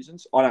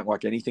pre-seasons, I don't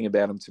like anything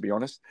about them, to be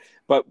honest,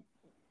 but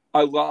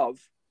I love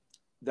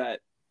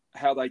that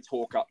how they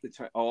talk up the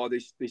team. Oh,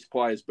 this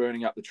player's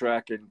burning up the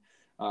track, and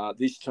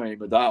this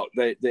team are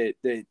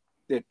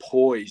they're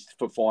poised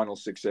for final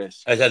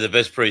success. They've had the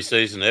best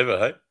pre-season ever,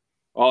 hey?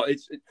 Oh,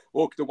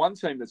 look, the one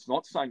team that's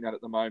not saying that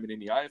at the moment in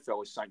the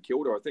AFL is St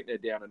Kilda. I think they're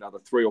down another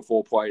 3 or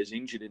 4 players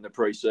injured in the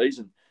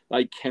pre-season.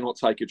 They cannot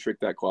take a trick,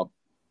 that club.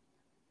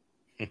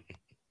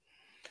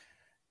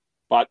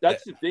 But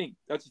that's the thing.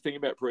 That's the thing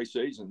about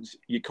pre-seasons.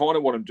 You kind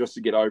of want them just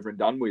to get over and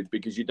done with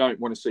because you don't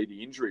want to see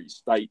the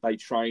injuries. They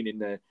train in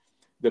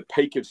the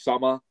peak of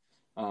summer.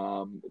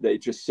 There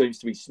just seems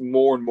to be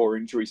more and more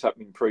injuries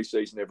happening in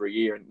pre-season every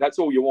year, and that's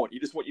all you want.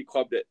 You just want your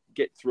club to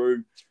get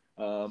through.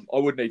 I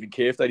wouldn't even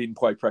care if they didn't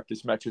play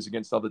practice matches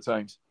against other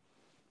teams.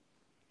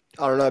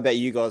 I don't know about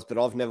you guys, but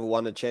I've never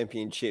won a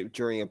championship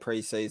during a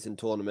pre-season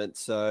tournament.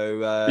 So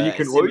but you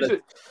can lose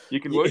it. You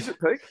can lose it,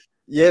 Pete.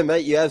 Yeah,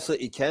 mate, you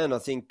absolutely can. I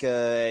think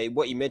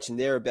what you mentioned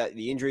there about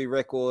the injury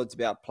records,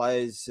 about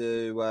players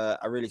who are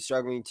really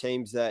struggling,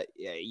 teams that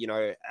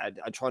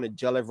are trying to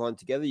gel everyone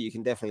together, you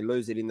can definitely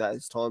lose it in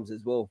those times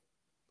as well.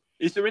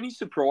 Is there any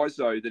surprise,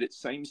 though, that it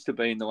seems to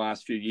be in the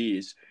last few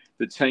years,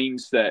 the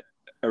teams that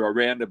are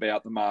around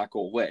about the mark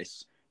or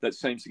less, that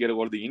seems to get a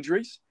lot of the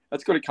injuries?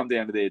 That's got to come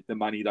down to the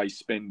money they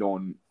spend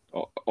on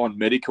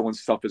medical and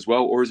stuff as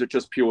well, or is it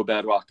just pure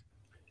bad luck?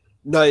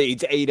 No,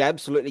 it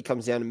absolutely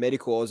comes down to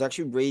medical. I was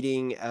actually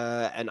reading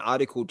an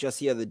article just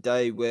the other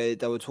day where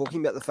they were talking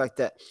about the fact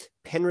that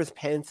Penrith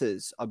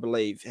Panthers, I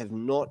believe, have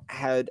not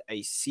had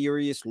a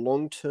serious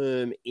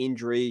long-term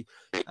injury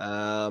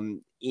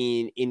in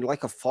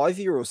like a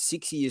 5-year or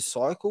 6-year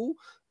cycle.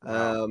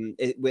 Wow.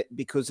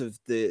 Because of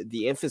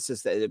the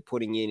emphasis that they're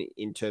putting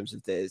in terms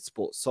of their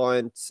sports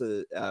science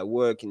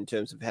work, in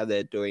terms of how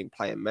they're doing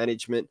player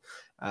management.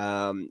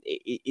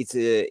 It's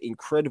an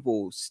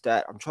incredible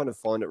stat. I'm trying to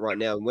find it right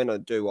now, and when I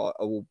do, I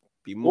will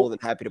be more than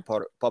happy to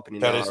pop it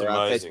in our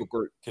Facebook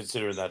group.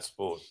 Considering that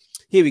sport.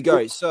 Here we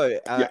go. So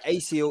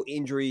ACL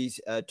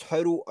injuries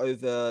total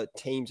over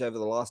teams over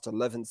the last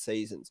 11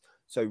 seasons.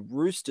 So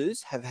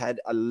Roosters have had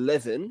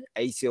 11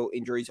 ACL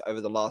injuries over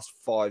the last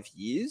 5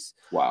 years.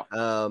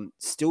 Wow.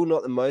 Still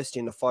not the most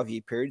in a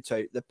 5-year period.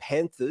 So the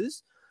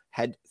Panthers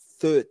had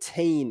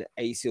 13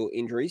 ACL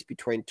injuries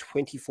between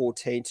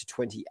 2014 to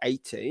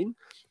 2018.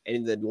 And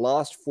in the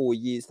last 4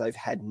 years, they've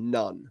had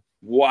none.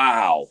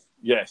 Wow.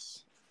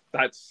 Yes.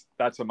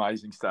 That's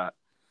amazing stat.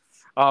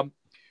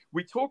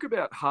 We talk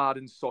about hard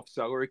and soft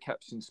salary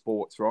caps in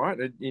sports, right?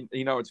 And,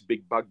 it's a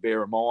big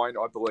bugbear of mine.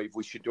 I believe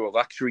we should do a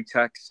luxury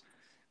tax.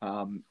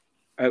 How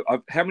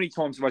many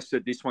times have I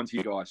said this one to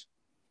you guys?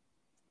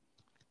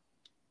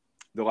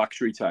 The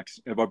luxury tax.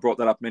 Have I brought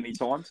that up many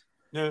times?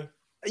 Yeah.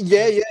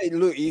 Yeah.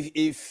 Look,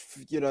 if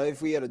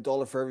we had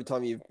 $1 for every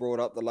time you've brought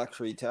up the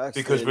luxury tax,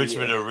 because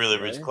Richmond are a really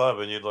rich club,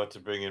 and you'd like to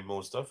bring in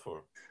more stuff for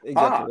them.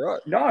 Exactly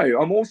right.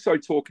 No, I'm also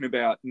talking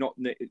about not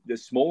the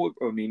small.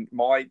 I mean,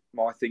 my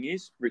thing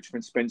is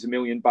Richmond spends $1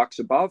 million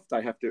above.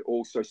 They have to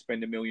also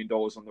spend $1 million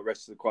on the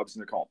rest of the clubs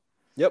in the comp.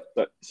 Yep.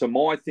 So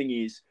my thing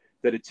is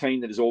that a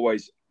team that is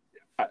always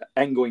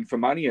angling for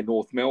money, a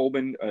North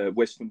Melbourne,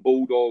 Western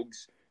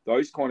Bulldogs,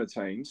 those kind of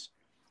teams,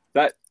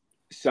 that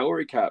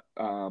salary cap,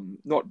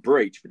 not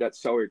breach, but that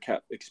salary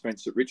cap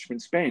expense that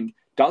Richmond spend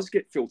does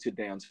get filtered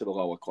down to the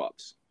lower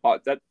clubs.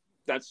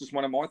 That's just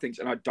one of my things,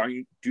 and I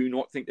do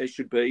not think there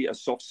should be a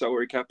soft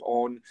salary cap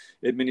on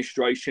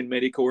administration,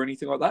 medical, or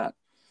anything like that.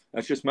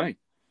 That's just me.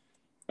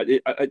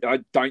 I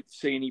don't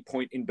see any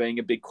point in being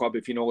a big club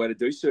if you're not allowed to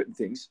do certain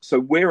things. So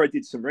where I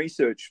did some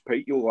research,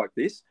 Pete, you'll like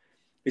this,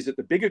 is that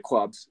the bigger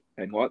clubs,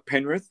 and like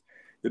Penrith,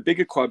 the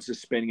bigger clubs are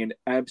spending an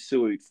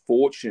absolute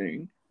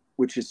fortune,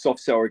 which a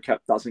soft salary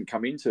cap doesn't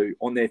come into,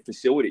 on their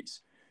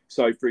facilities.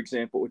 So, for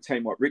example, a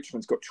team like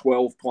Richmond's got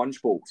 12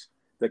 plunge pools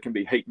that can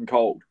be heat and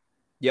cold.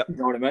 Yep. You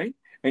know what I mean?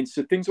 And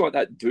so things like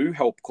that do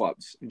help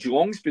clubs.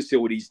 Geelong's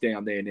facilities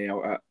down there now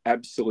are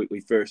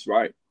absolutely first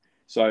rate.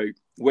 So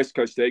West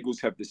Coast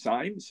Eagles have the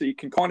same. So you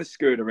can kind of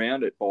skirt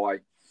around it by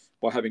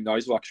having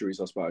those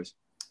luxuries, I suppose.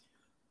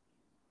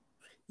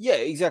 Yeah,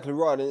 exactly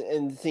right.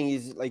 And the thing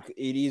is, like,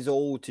 it is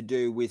all to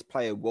do with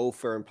player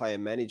welfare and player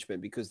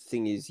management, because the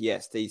thing is,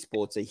 yes, these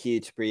sports are here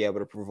to be able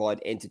to provide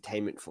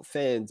entertainment for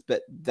fans,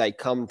 but they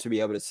come to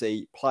be able to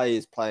see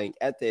players playing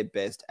at their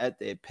best, at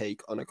their peak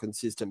on a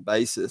consistent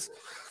basis.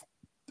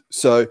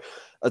 So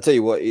I'll tell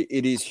you what,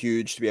 it is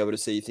huge to be able to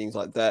see things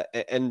like that.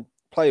 And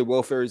player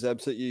welfare is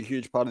absolutely a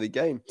huge part of the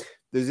game.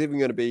 There's even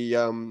going to be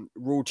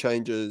rule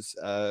changes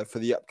for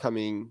the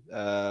upcoming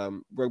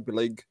rugby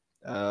league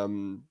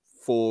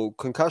for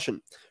concussion.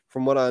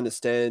 From what I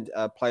understand,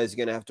 players are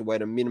going to have to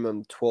wait a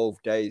minimum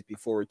 12 days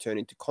before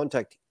returning to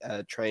contact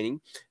training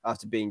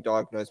after being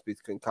diagnosed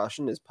with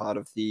concussion as part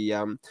of the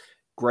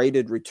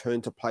graded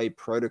return to play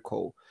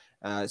protocol.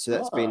 So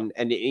that's been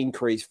an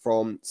increase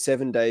from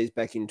 7 days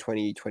back in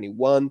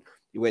 2021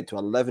 It went to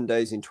 11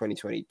 days in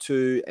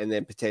 2022, and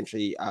then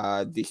potentially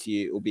this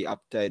year it will be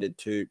updated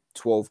to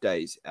 12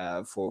 days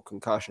for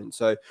concussion.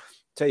 So,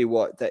 tell you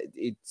what,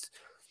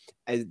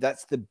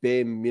 that's the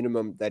bare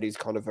minimum that is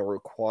kind of a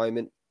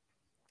requirement.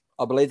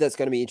 I believe that's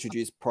going to be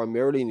introduced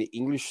primarily in the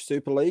English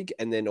Super League,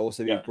 and then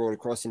also be brought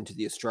across into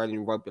the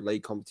Australian Rugby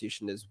League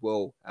competition as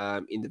well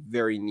in the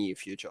very near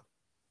future.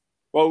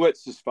 Well,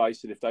 let's just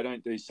face it, if they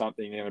don't do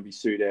something, they're going to be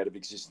sued out of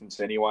existence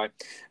anyway.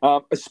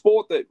 A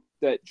sport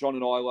that John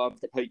and I love,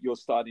 Pete, you're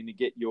starting to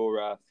get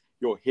your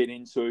head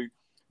into.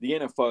 The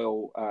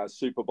NFL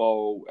Super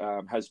Bowl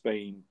has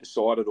been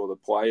decided, or the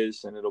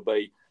players, and it'll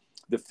be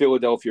the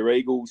Philadelphia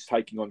Eagles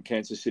taking on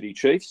Kansas City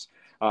Chiefs.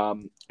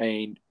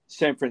 And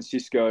San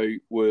Francisco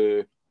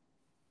were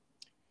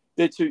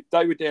down to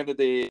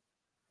their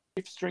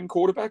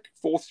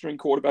fourth string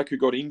quarterback who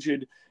got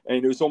injured,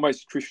 and it was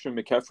almost Christian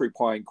McCaffrey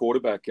playing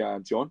quarterback,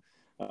 John,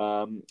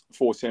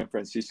 for San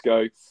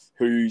Francisco,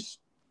 whose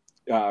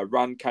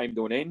run came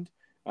to an end.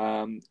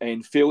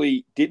 And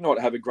Philly did not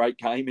have a great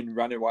game and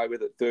run away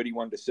with it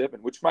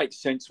 31-7, which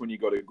makes sense when you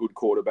got a good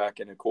quarterback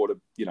and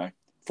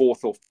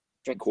fourth or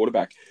fifth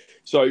quarterback.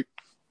 So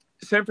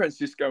San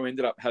Francisco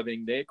ended up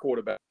having their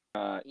quarterback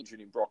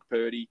injured in Brock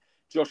Purdy.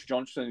 Josh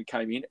Johnson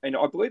came in, and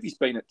I believe he's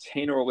been at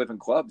 10 or 11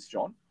 clubs,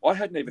 John. I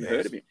hadn't even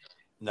heard of him.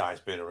 No,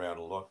 he's been around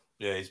a lot.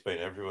 Yeah, he's been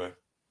everywhere.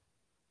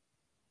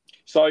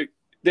 So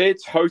their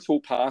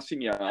total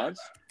passing yards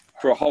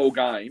for a whole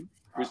game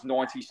was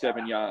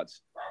 97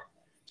 yards.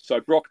 So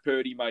Brock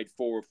Purdy made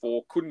 4 of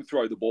 4, couldn't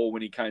throw the ball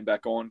when he came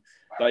back on.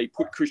 They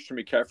put Christian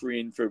McCaffrey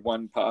in for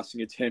one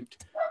passing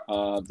attempt.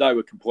 They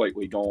were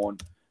completely gone.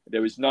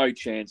 There was no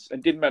chance,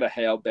 and didn't matter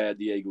how bad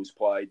the Eagles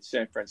played.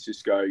 San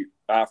Francisco,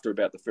 after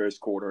about the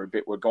first quarter, a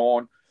bit were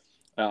gone.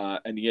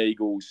 And the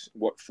Eagles,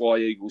 fly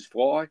Eagles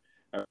fly,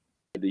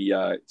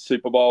 the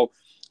Super Bowl.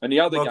 And the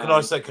other game...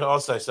 Can I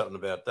say something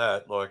about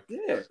that?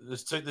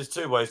 There's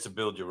two ways to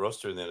build your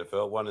roster in the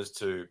NFL. One is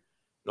to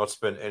not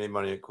spend any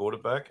money at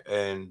quarterback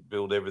and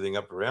build everything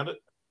up around it.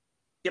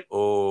 Yep.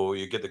 Or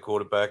you get the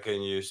quarterback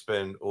and you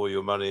spend all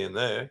your money in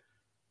there,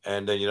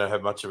 and then you don't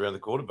have much around the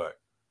quarterback.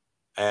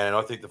 And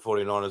I think the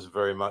 49ers are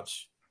very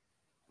much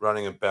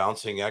running a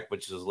balancing act,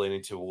 which is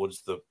leaning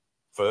towards the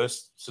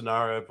first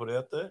scenario put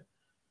out there.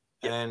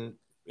 Yep. And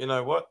you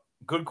know what?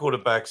 Good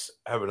quarterbacks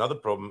have another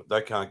problem.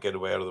 They can't get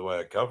away out of the way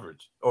of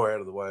coverage or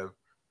out of the way of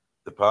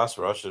the pass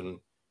rush, and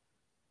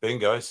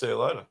bingo, see you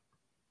later.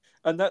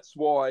 And that's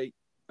why,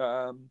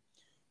 Tom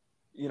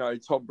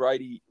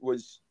Brady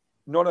was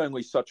not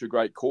only such a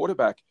great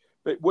quarterback,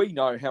 but we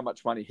know how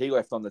much money he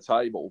left on the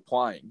table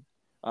playing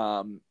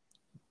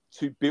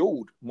to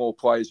build more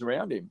players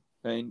around him.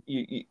 And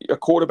a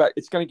quarterback,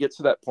 it's going to get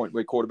to that point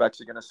where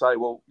quarterbacks are going to say,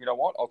 well, you know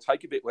what, I'll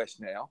take a bit less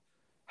now,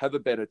 have a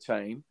better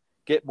team,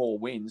 get more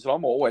wins.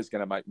 I'm always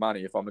going to make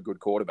money if I'm a good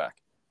quarterback.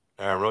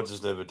 Aaron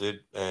Rodgers never did.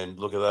 And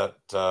look at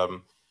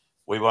that.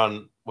 We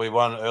won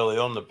early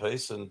on the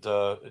piece, and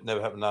it never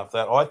happened after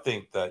that. I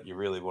think that you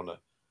really want to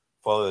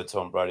follow the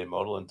Tom Brady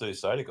model and do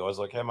say to guys,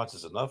 like, how much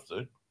is enough,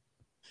 dude?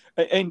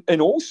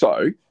 And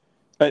also,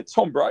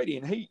 Tom Brady,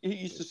 and he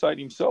used to say to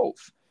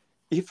himself,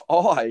 if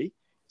I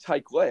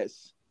take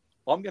less,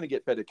 I'm going to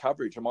get better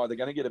coverage. I'm either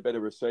going to get a better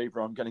receiver,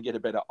 I'm going to get a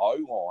better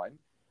O-line,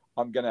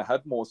 I'm going to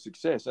have more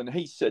success. And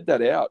he said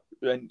that out.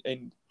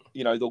 And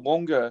the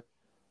longer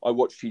I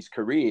watched his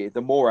career,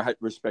 the more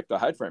respect I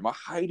had for him. I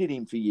hated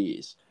him for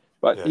years.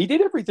 But he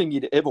did everything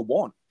you'd ever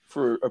want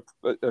for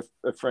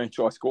a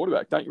franchise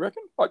quarterback, don't you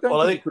reckon? I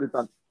don't think he could have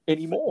done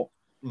any more.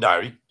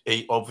 No,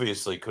 he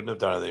obviously couldn't have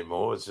done it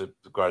anymore. It's the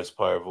greatest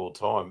player of all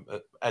time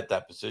at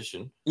that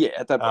position.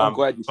 Yeah, I'm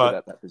glad you said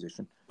at that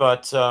position.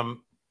 But,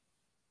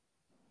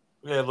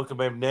 look, I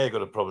mean, now you've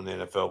got a problem in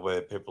the NFL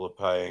where people are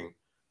paying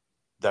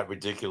that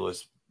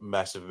ridiculous,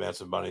 massive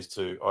amounts of money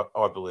to,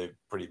 I believe,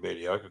 pretty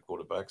mediocre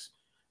quarterbacks.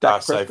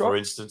 Say, for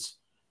instance,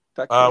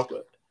 Dak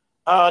Prescott.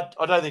 I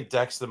don't think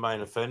Dak's the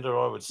main offender,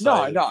 I would say.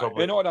 No, and I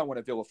don't want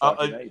to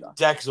vilify him either.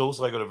 Dak's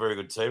also got a very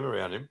good team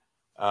around him,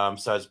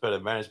 so it's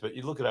better managed. But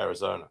you look at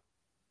Arizona.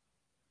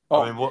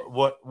 I mean,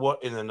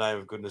 what in the name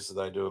of goodness are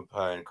they doing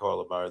paying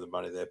Kyler Murray the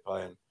money they're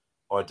paying?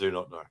 I do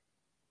not know.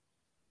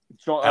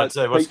 I'd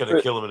say what's going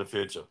to kill him in the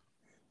future.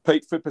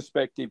 Pete, for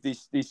perspective,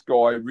 this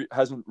guy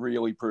hasn't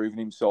really proven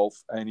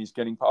himself, and he's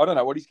getting. I don't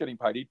know what he's getting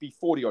paid. He'd be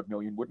 $40-odd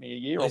million, wouldn't he, a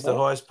year? He's the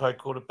highest paid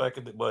quarterback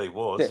he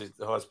was. Yeah. He's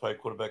the highest paid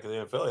quarterback in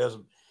the NFL. He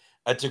hasn't.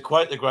 And to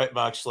quote the great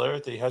Mark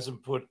Schlereth, he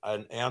hasn't put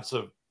an ounce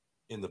of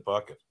in the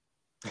bucket.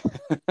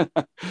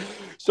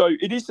 So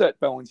it is that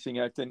balancing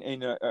act, and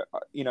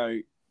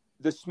the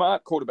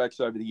smart quarterbacks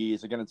over the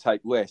years are going to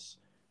take less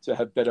to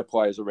have better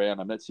players around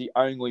them. That's the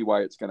only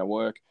way it's going to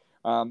work.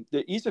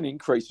 There is an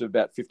increase of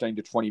about 15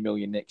 to 20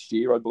 million next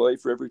year, I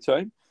believe, for every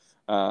team.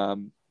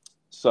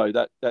 So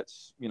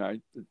that's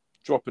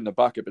drop in the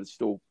bucket, but it's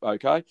still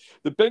okay.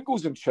 The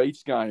Bengals and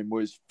Chiefs game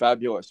was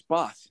fabulous,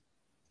 but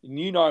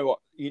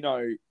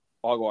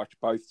I liked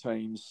both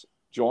teams,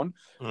 John,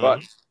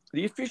 but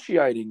the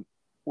officiating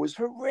was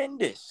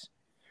horrendous.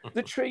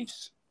 The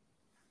Chiefs,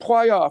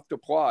 play after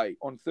play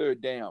on third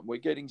down, we're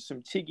getting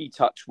some Tiggy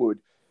Touchwood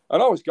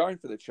and I was going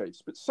for the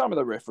Chiefs, but some of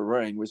the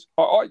refereeing was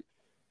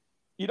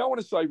you don't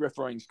want to say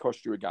refereeing's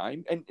cost you a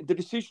game, and the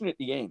decision at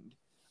the end,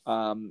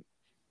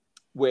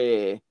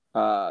 where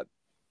for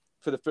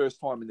the first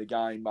time in the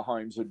game,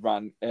 Mahomes had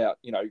run out,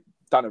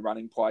 done a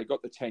running play,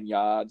 got the 10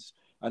 yards,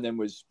 and then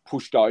was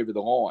pushed over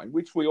the line,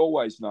 which we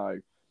always know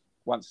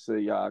once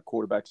the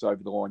quarterback's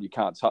over the line, you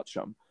can't touch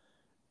them.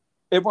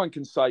 Everyone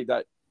can say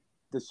that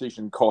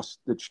decision cost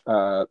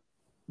the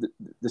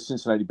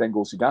Cincinnati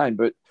Bengals a game,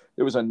 but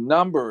there was a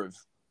number of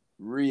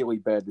really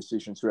bad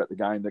decisions throughout the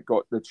game that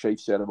got the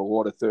Chiefs out of a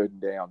lot of third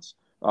and downs.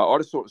 I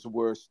just thought it was the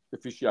worst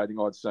officiating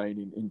I'd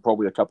seen in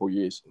probably a couple of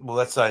years. Well,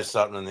 let's say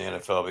something in the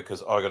NFL,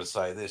 because I got to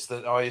say this,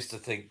 that I used to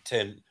think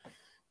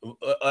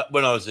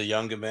when I was a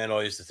younger man,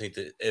 I used to think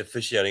that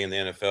officiating in the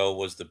NFL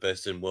was the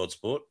best in world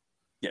sport.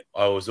 Yeah.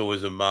 I was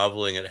always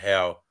marveling at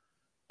how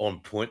on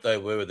point they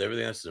were with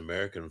everything. That's an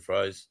American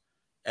phrase.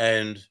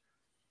 And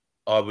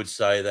I would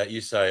say that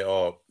you say,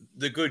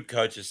 the good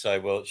coaches say,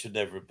 well, it should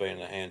never have been in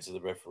the hands of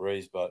the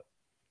referees. But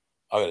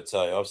I got to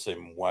tell you, I've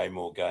seen way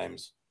more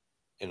games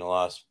in the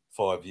last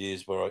 5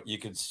 years where you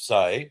could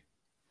say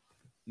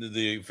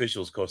the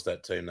officials cost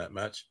that team that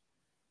match,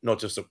 not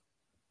just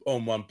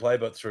on one play,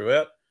 but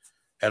throughout.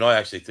 And I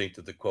actually think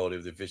that the quality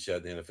of the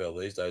officiating in the NFL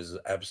these days is an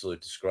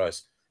absolute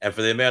disgrace. And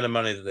for the amount of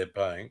money that they're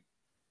paying,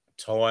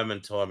 time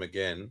and time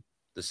again,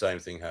 the same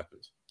thing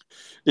happens.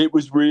 It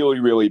was really,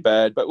 really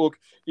bad. But look,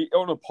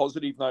 on a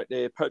positive note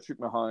there, Patrick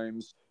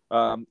Mahomes,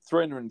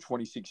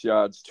 326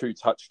 yards, 2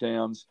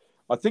 touchdowns.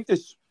 I think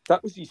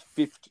that was his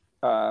 5th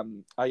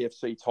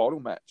AFC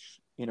title match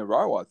in a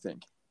row, I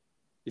think.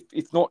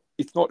 If not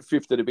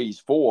 5th, it'd be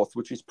his 4th,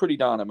 which is pretty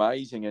darn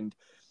amazing. And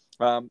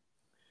I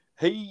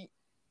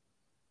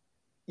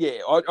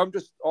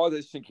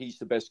just think he's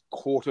the best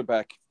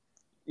quarterback,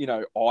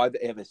 I've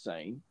ever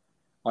seen.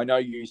 I know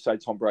you say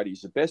Tom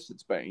Brady's the best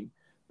it's been,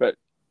 but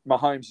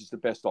Mahomes is the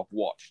best I've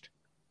watched.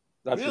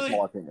 That's really? just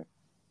my opinion.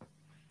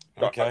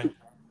 Okay.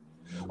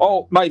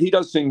 Oh, mate, he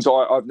does things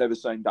I've never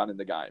seen done in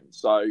the game.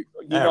 So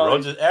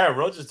Aaron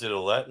Rodgers did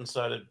all that, and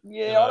so did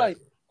I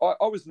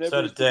was never.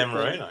 So did Dan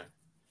Marino.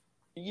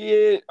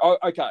 Yeah.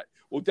 Okay.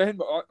 Well, Dan.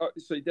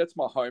 See, that's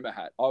my homer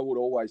hat. I would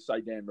always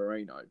say Dan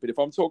Marino, but if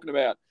I'm talking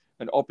about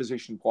an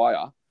opposition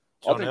player,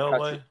 John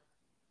Elway.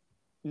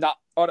 No,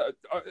 I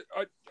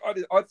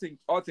think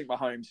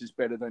Mahomes is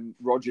better than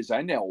Rodgers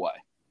and Elway,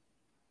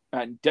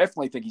 and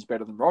definitely think he's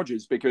better than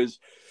Rodgers because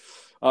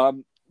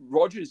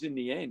Rodgers in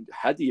the end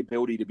had the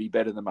ability to be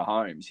better than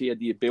Mahomes. He had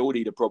the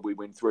ability to probably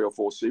win 3 or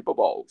 4 Super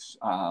Bowls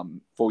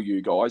for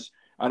you guys,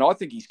 and I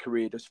think his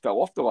career just fell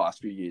off the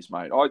last few years,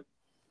 mate.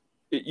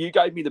 You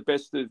gave me the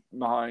best of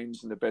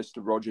Mahomes and the best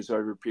of Rodgers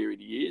over a period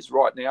of years.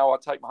 Right now, I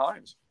take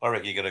Mahomes. I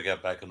reckon you got to go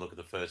back and look at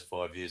the first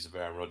 5 years of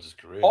Aaron Rodgers'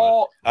 career.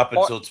 Up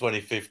until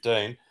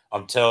 2015,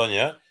 I'm telling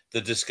you,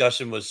 the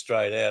discussion was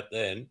straight out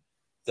then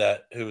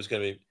that who was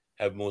going to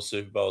have more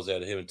Super Bowls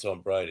out of him and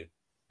Tom Brady.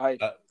 Hey,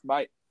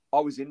 mate, I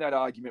was in that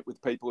argument with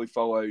people who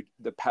followed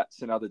the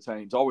Pats and other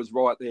teams. I was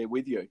right there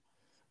with you.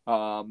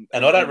 And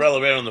I don't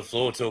roll around on the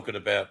floor talking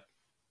about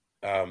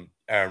Aaron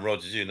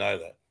Rodgers. You know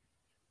that.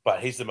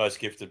 But he's the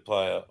most gifted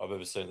player I've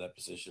ever seen in that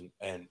position.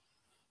 And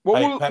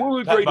we'll Pat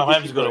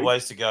Mahomes has got a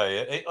ways to go.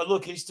 Yeah?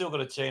 Look, he's still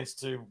got a chance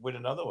to win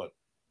another one.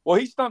 Well,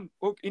 he's done.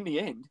 Look, in the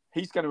end,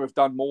 he's going to have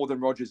done more than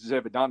Rodgers has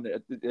ever done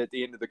at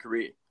the end of the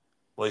career.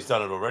 Well, he's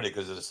done it already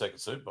because of the second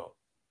Super Bowl.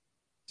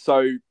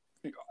 So,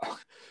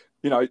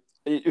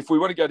 if we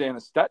want to go down a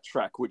stat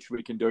track, which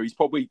we can do, his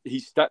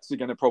stats are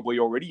going to probably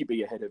already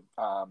be ahead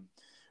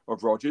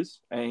of Rodgers,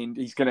 and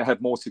he's going to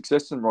have more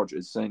success than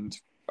Rodgers. And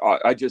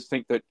I just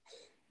think that,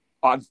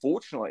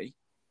 unfortunately,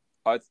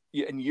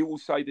 and you will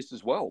say this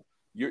as well.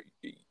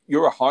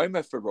 You're a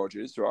homer for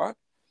Rodgers, right?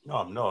 No,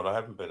 I'm not. I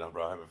haven't been a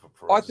homer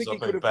for Rodgers. I've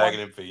been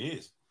bagging him for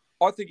years.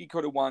 I think he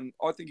could have won.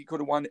 I think he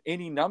could have won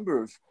any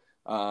number of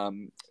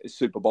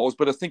Super Bowls,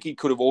 but I think he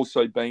could have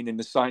also been in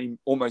the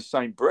almost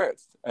same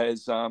breadth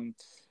as Tom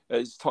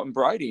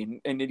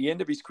Brady. And at the end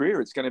of his career,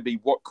 it's going to be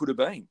what could have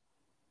been.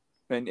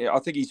 And I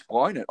think he's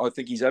blown it. I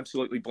think he's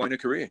absolutely blown a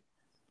career.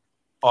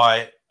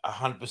 I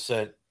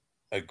 100%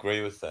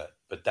 agree with that,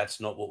 but that's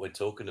not what we're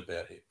talking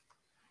about here.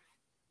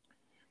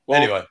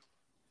 Well, whatever.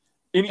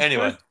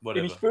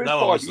 No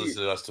one wants to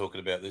listen to us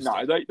talking about this.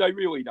 No, they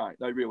really don't.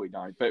 They really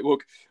don't. But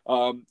look,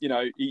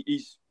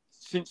 he's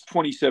since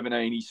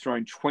 2017, he's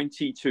thrown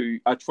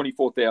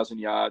 24,000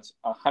 yards,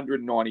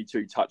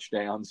 192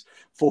 touchdowns,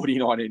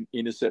 49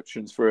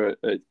 interceptions for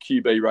a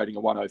QB rating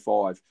of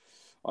 105.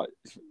 I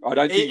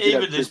don't think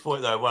even at this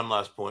point, though, one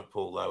last point,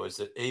 Paul, though, is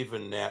that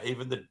even now,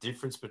 even the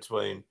difference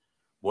between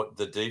what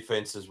the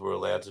defenses were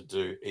allowed to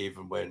do,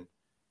 even when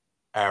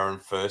Aaron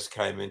first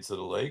came into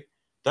the league,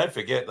 don't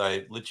forget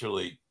they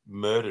literally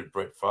murdered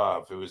Brett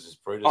Favre, who was his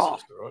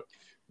predecessor, right?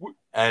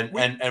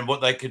 And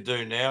what they could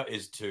do now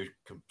is two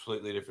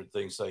completely different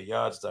things. So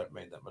yards don't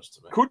mean that much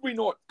to me. Could we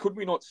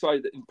not say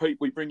that? And Pete,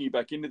 we bring you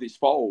back into this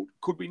fold.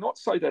 Could we not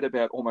say that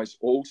about almost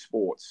all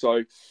sports?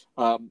 So,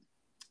 I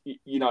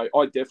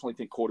definitely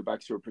think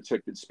quarterbacks are a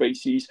protected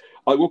species.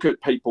 I look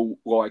at people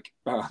like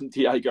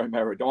Diego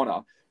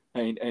Maradona,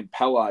 and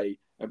Pele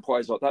and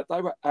players like that,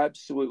 they were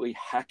absolutely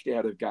hacked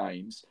out of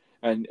games.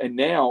 And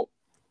now,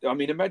 I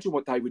mean, imagine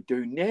what they would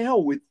do now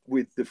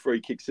with the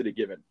free kicks that are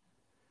given.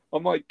 Oh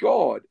my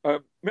God,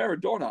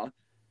 Maradona.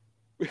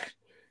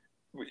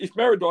 If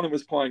Maradona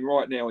was playing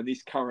right now in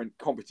this current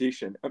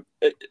competition,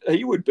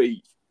 he would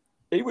be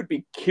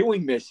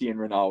killing Messi and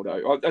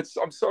Ronaldo.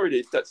 I'm sorry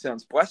if that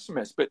sounds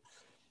blasphemous, but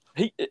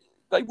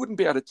they wouldn't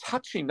be able to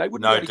touch him. They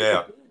wouldn't No be able to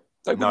doubt.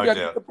 they wouldn't be able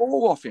to get the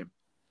ball off him.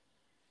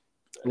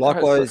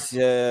 Likewise, you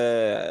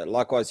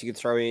could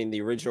throw in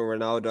the original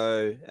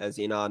Ronaldo, as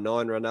in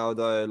R9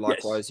 Ronaldo.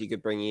 Likewise, you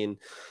could bring in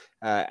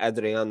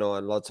Adriano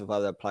and lots of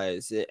other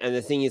players. And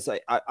the thing is,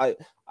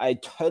 I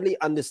totally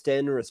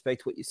understand and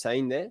respect what you're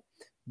saying there,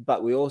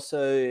 but we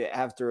also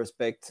have to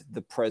respect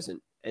the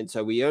present. And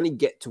so we only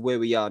get to where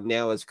we are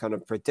now as kind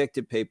of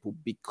protected people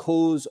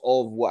because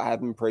of what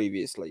happened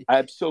previously.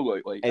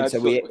 Absolutely. And so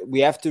we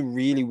have to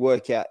really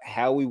work out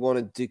how we want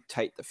to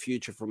dictate the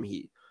future from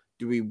here.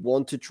 Do we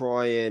want to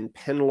try and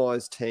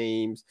penalize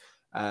teams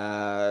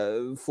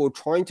for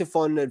trying to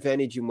find an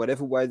advantage in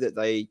whatever way that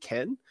they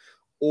can?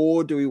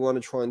 Or do we want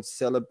to try and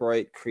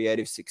celebrate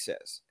creative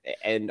success?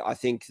 And I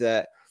think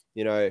that,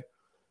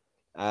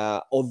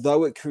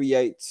 although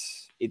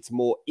it's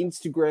more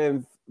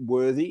Instagram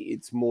worthy,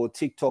 it's more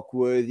TikTok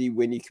worthy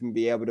when you can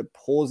be able to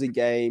pause a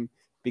game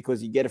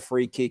because you get a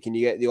free kick and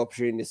you get the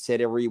opportunity to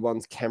set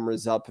everyone's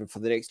cameras up, and for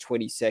the next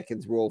 20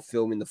 seconds, we're all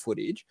filming the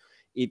footage.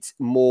 It's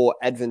more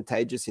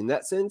advantageous in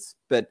that sense,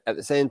 but at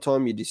the same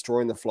time, you're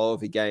destroying the flow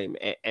of a game.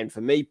 And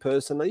for me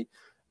personally,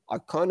 I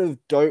kind of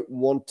don't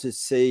want to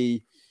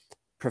see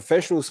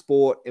professional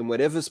sport in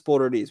whatever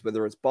sport it is,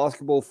 whether it's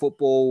basketball,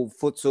 football,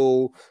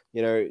 futsal,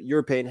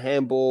 European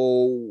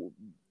handball,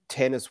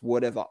 tennis,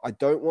 whatever. I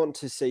don't want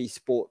to see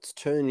sports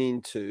turn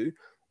into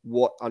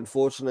what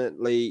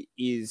unfortunately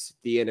is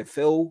the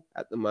NFL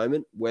at the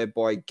moment,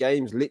 whereby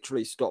games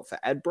literally stop for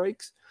ad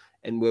breaks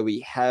and where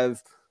we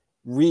have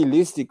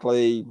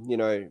realistically,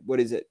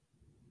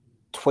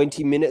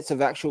 20 minutes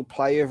of actual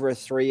play over a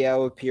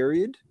 3-hour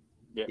period,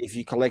 if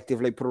you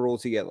collectively put it all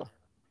together.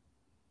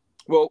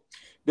 Well,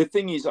 the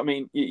thing is, I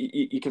mean,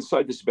 you can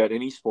say this about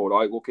any sport.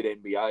 I look at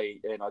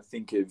NBA and I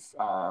think of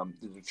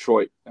the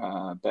Detroit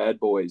Bad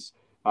Boys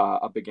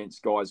up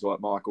against guys like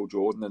Michael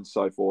Jordan and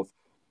so forth.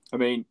 I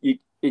mean,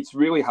 it's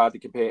really hard to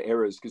compare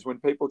eras because when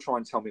people try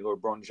and tell me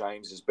LeBron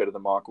James is better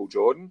than Michael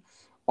Jordan,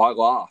 I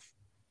laugh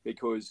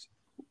because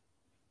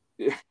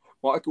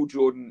Michael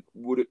Jordan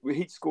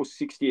he'd score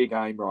 60 a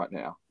game right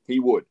now. He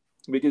would,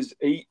 because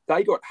they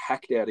got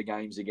hacked out of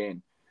games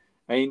again.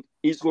 And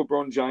is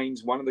LeBron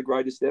James one of the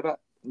greatest ever?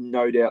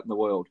 No doubt in the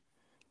world.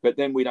 But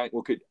then we don't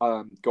look at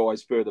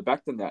guys further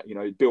back than that.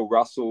 Bill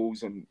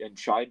Russells and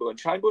Chamberlain.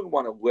 Chamberlain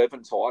won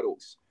 11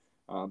 titles.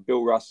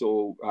 Bill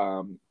Russell,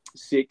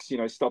 6,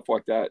 stuff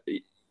like that.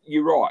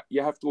 You're right.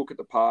 You have to look at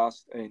the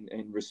past and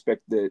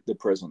respect the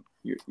present.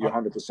 You're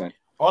 100%.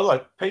 I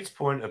like Pete's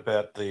point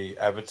about the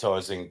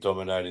advertising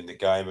dominating the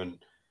game and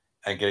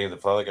getting the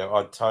flow of the game.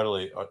 I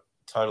totally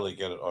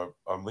get it.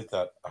 I'm with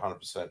that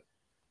 100%.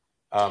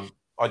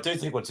 I do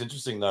think what's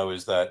interesting though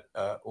is that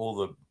all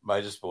the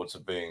major sports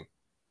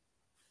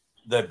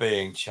they're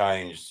being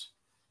changed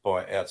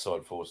by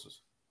outside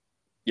forces.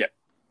 Yeah,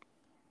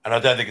 and I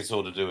don't think it's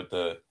all to do with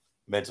the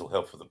mental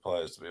health of the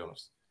players, to be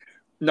honest.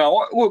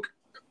 No, look.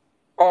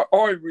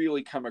 I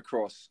really come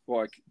across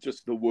like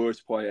just the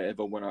worst player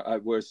ever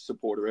worst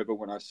supporter ever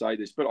when I say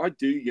this, but I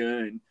do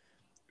yearn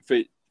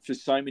for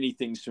so many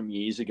things from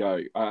years ago.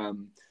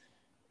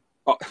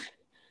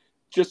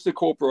 Just the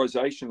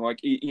corporization, like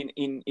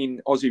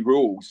in Aussie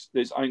rules,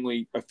 there's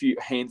only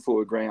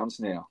handful of grounds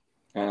now.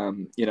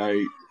 Hey,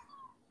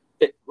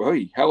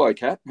 hello,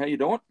 Cap. How you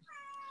doing?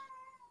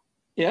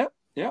 Yeah.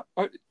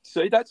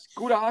 See, that's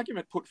good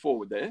argument put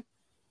forward there.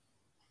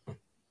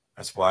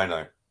 That's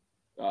Wayno.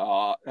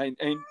 And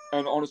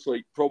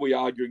honestly, probably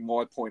arguing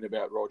my point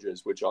about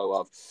Rogers, which I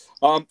love.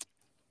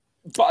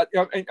 But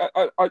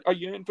I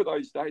yearn for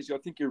those days. I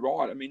think you're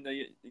right. I mean,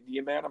 the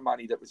amount of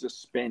money that was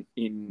just spent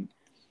in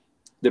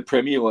the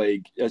Premier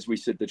League, as we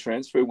said, the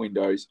transfer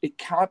windows, it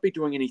can't be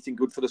doing anything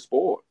good for the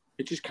sport.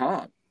 It just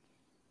can't.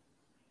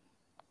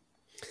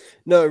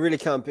 No, it really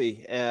can't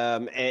be.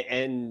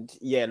 And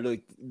yeah, look,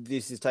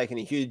 this is taking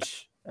a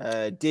huge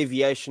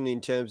deviation in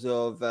terms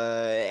of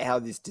how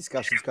this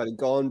discussion's kind of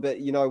gone. But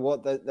you know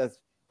what? That's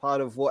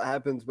part of what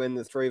happens when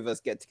the three of us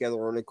get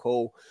together on a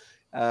call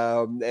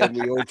and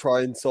we all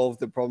try and solve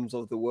the problems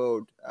of the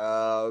world.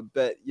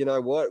 But you know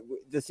what?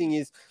 The thing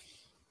is,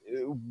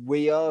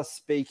 we are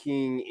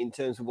speaking in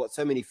terms of what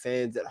so many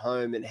fans at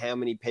home and how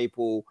many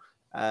people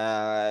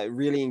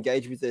really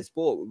engage with their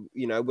sport.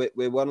 You know,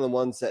 we're one of the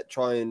ones that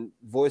try and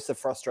voice the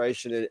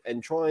frustration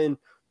and try and,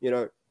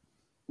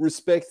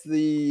 respect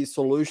the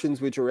solutions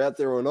which are out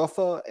there on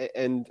offer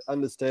and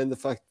understand the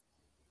fact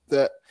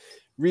that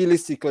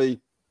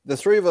realistically, the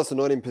three of us are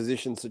not in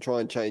positions to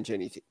try and change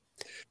anything,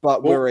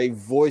 but we're a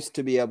voice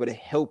to be able to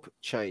help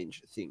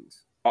change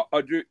things. I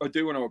do want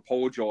to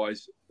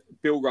apologise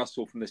Bill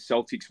Russell from the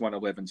Celtics won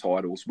 11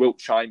 titles. Wilt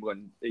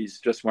Chamberlain is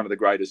just one of the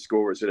greatest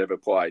scorers that ever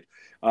played.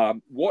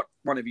 What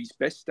one of his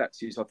best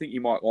stats is, I think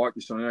you might like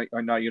this. I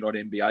know you're not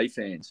NBA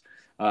fans.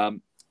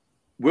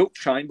 Wilt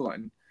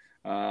Chamberlain,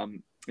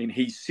 in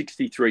his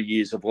 63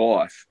 years of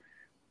life,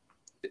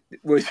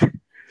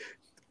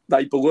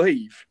 they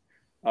believe,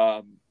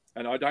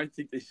 and I don't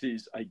think this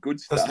is a good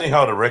stat. Doesn't he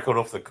hold a record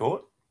off the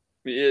court?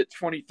 Yeah,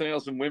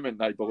 20,000 women,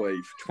 they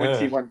believe.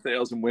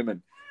 21,000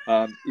 women.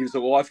 He was a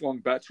lifelong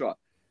bachelor.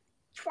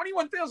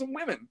 21,000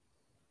 women.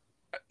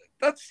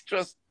 That's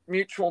just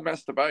mutual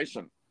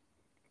masturbation.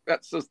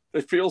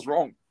 It feels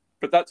wrong.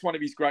 But that's one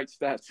of his great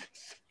stats.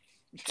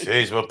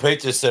 Jeez, well,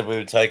 Pete just said we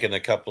were taking a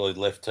couple of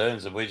left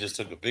turns and we just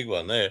took a big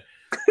one there.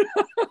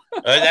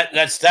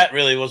 That stat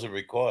really wasn't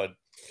required.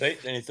 Pete,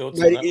 any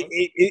thoughts on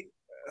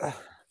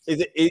that?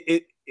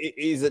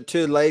 Is it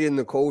too late in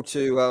the call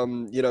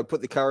to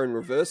put the car in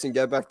reverse and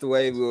go back the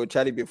way we were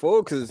chatting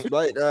before? Because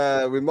mate,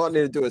 we might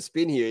need to do a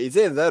spin here. Is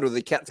there that, or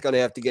the cat's going to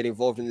have to get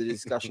involved in the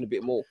discussion a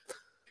bit more?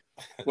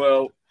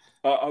 Well,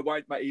 I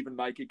won't even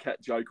make a cat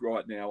joke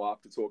right now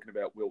after talking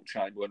about Wilt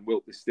Chamberlain,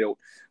 Wilt the Stilt.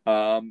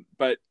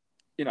 But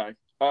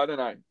I don't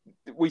know.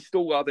 We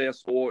still love our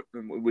sport,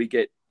 and we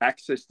get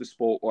access to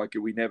sport like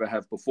we never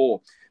have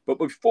before. But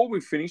before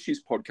we finish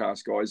this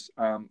podcast, guys,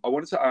 I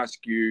wanted to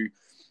ask you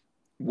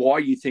why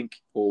you think,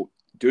 or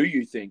do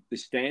you think, the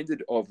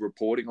standard of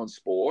reporting on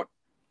sport,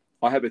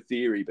 I have a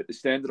theory, but the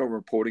standard of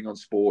reporting on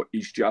sport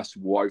is just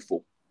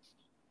woeful.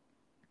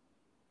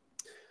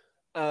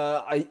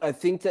 I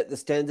think that the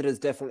standard has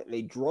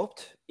definitely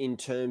dropped in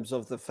terms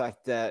of the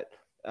fact that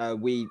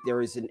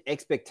there is an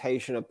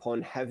expectation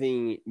upon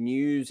having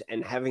news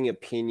and having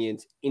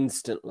opinions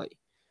instantly.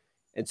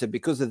 And so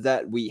because of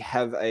that,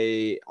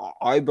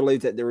 I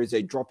believe that there is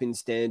a drop in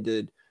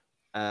standard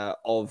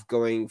of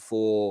going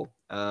for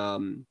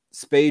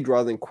speed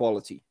rather than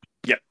quality.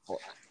 Yep.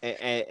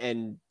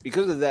 And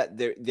because of that,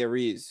 there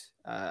is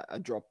a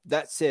drop.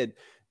 That said,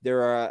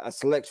 there are a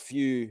select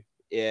few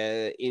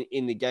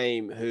in the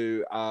game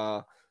who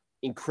are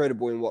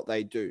incredible in what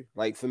they do.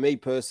 Like for me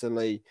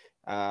personally,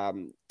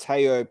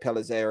 Teo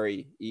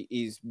Pellizzari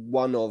is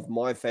one of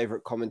my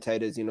favorite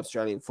commentators in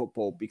Australian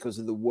football because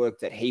of the work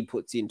that he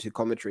puts into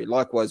commentary.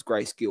 Likewise,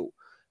 Grace Gill.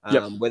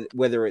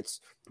 Whether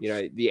it's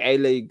the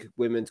A-League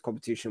women's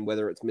competition,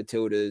 whether it's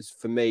Matildas,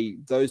 for me,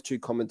 those two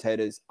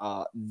commentators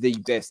are the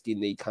best in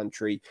the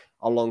country,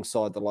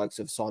 alongside the likes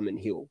of Simon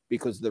Hill,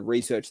 because of the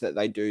research that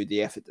they do,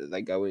 the effort that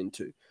they go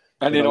into.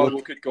 And then I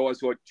look at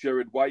guys like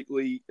Gerard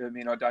Whateley. I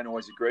mean, I don't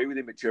always agree with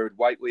him, but Gerard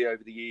Whateley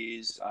over the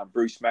years,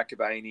 Bruce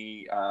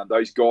McAvaney,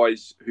 those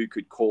guys who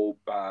could call.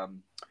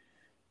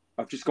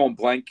 I've just gone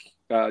blank.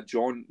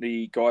 John,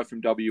 the guy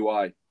from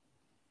WA,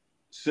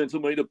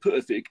 centimetre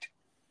perfect.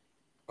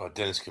 Oh,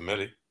 Dennis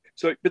Cometti.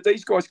 So, but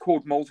these guys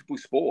called multiple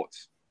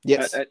sports.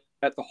 Yes.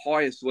 At the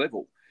highest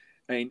level.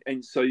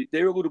 And so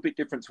they're a little bit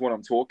different to what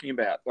I'm talking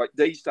about. Like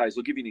these days,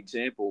 I'll give you an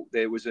example.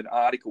 There was an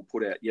article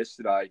put out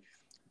yesterday,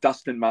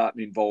 Dustin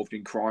Martin involved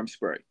in crime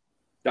spree.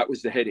 That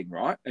was the heading,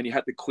 right? And you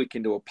had to click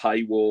into a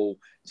paywall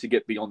to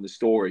get beyond the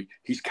story.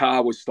 His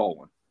car was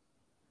stolen.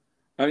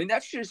 I mean,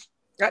 that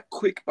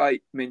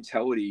clickbait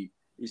mentality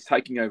is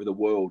taking over the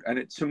world.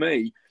 And to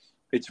me,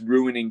 it's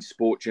ruining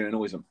sport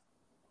journalism.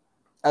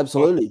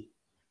 Absolutely.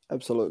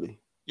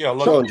 Yeah,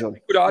 John.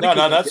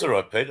 No, that's all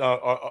right, Pete.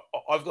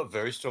 I've got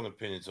very strong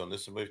opinions on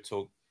this, and we've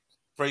talked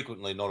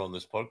frequently, not on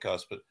this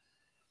podcast, but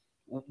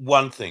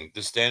one thing,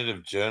 the standard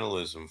of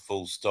journalism,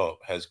 full stop,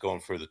 has gone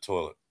through the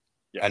toilet,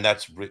 and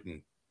that's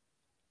written.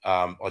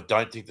 I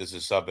don't think there's a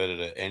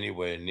sub-editor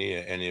anywhere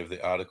near any of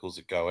the articles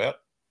that go out.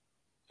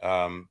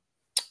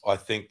 I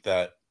think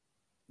that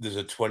there's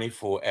a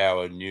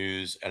 24-hour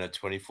news and a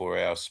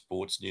 24-hour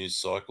sports news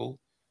cycle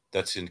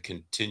that's in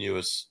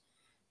continuous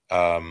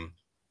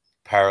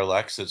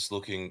parallax, that's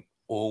looking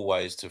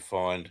always to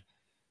find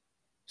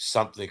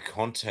something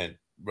content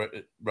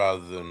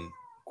rather than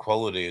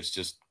quality. It's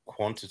just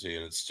quantity,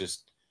 and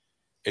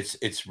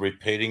it's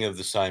repeating of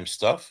the same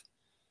stuff.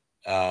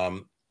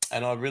 And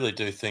I really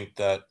do think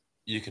that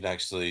you can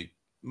actually,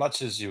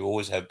 much as you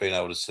always have been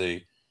able to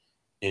see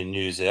in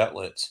news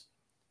outlets,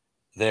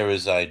 there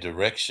is a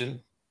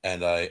direction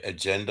and a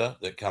agenda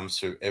that comes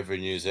through every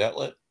news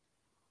outlet,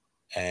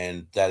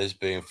 and that is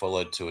being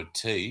followed to a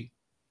T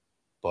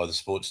by the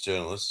sports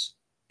journalists,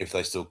 if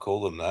they still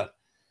call them that.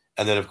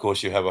 And then, of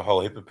course, you have a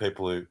whole heap of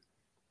people who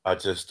are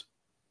just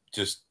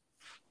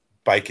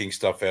baking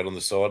stuff out on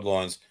the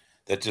sidelines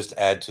that just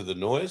add to the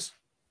noise.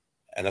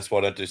 And that's why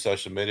I don't do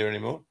social media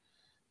anymore.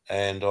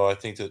 And I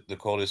think that the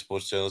quality of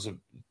sports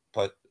journalism,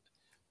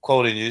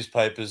 quality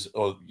newspapers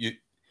or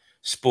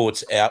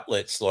sports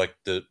outlets like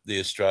the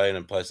Australian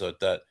and places like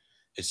that,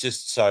 it's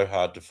just so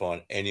hard to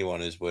find anyone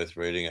who's worth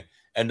reading it.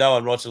 And no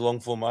one writes a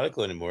long-form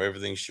article anymore.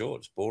 Everything's short.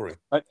 It's boring.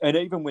 And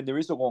even when there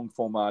is a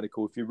long-form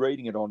article, if you're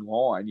reading it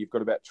online, you've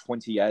got about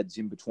 20 ads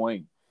in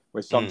between,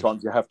 where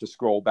sometimes you have to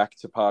scroll back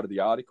to part of the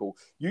article.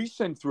 You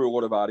send through a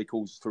lot of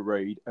articles to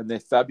read, and they're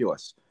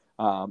fabulous.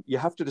 You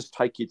have to just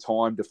take your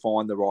time to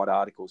find the right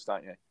articles,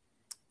 don't you?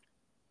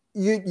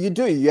 You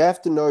do. You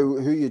have to know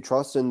who you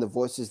trust and the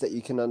voices that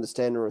you can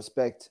understand and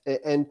respect.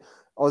 And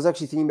I was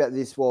actually thinking about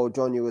this while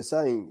John, you were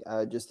saying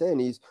just then.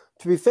 Is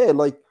to be fair,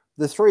 like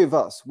the three of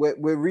us,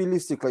 we're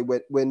realistically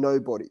we're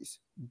nobodies.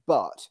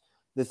 But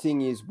the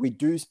thing is, we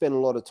do spend a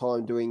lot of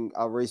time doing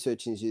our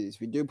research into this.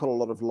 We do put a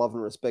lot of love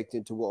and respect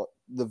into what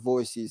the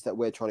voice is that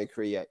we're trying to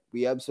create.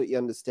 We absolutely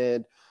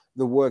understand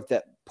the work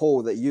that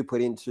Paul that you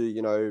put into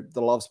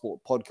the Love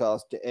Sport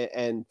podcast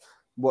and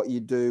what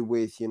you do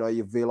with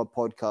your Villa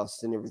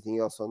podcasts and everything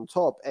else on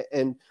top.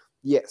 And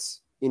yes,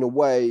 in a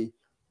way,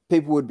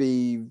 people would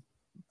be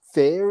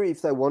fair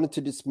if they wanted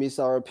to dismiss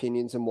our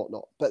opinions and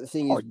whatnot. But the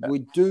thing is,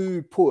 we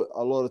do put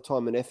a lot of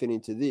time and effort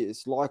into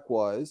this.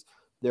 Likewise,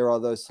 there are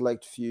those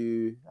select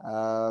few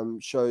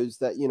shows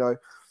that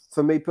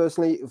for me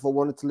personally, if I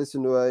wanted to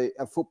listen to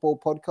a football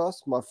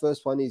podcast, my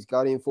first one is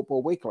Guardian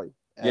Football Weekly.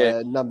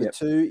 Number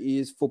two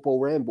is Football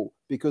Ramble,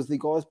 because the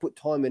guys put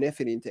time and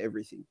effort into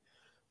everything.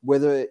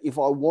 Whether if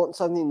I want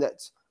something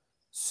that's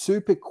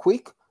super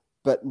quick,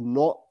 but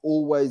not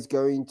always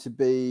going to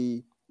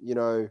be,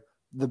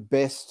 the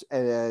best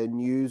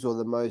news or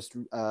the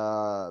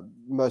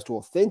most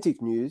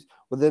authentic news,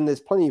 well, then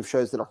there's plenty of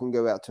shows that I can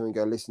go out to and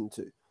go listen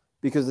to.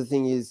 Because the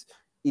thing is,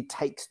 it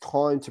takes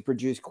time to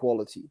produce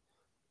quality.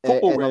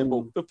 The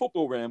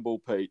Football Ramble,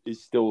 Pete,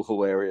 is still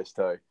hilarious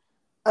too.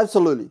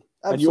 Absolutely.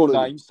 And your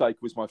namesake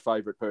was my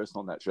favourite person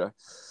on that show.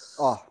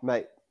 Oh,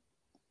 mate.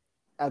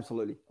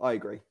 Absolutely. I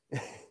agree.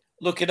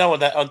 Look, and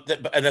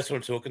that's what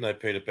I'm talking though,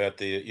 Pete, about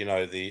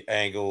the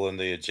angle and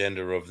the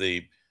agenda of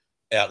the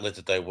outlet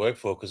that they work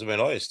for. Because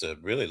I used to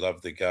really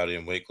love the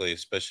Guardian Weekly,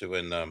 especially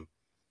when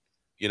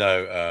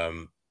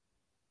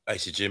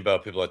AC Jimbo,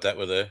 people like that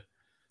were there.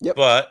 Yep.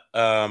 But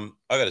I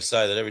got to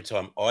say that every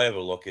time I ever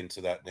look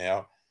into that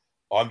now,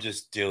 I'm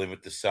just dealing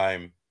with the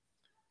same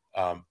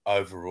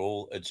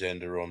overall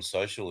agenda on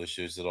social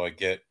issues that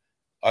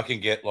I can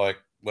get like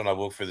when I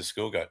walk through the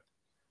school gate.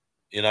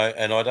 And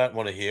I don't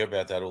want to hear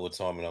about that all the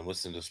time when I'm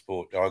listening to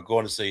sport.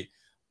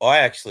 I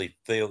actually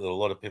feel that a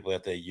lot of people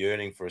out there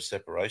yearning for a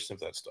separation of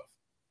that stuff.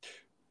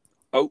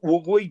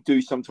 Well, we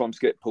do sometimes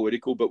get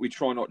political, but we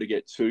try not to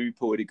get too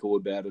political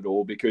about it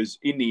all, because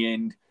in the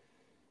end,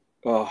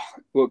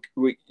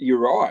 you're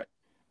right.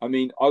 I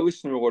mean, I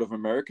listen to a lot of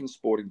American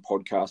sporting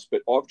podcasts,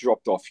 but I've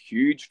dropped off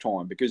huge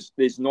time because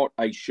there's not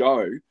a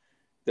show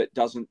that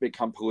doesn't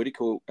become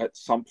political at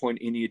some point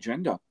in the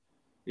agenda.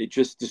 It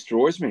just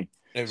destroys me.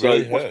 It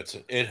really hurts.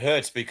 It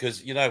hurts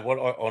because you know what?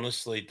 I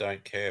honestly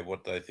don't care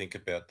what they think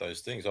about those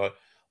things.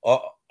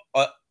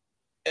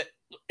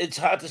 It's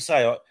hard to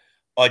say.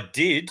 I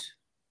did.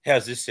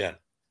 How's this sound?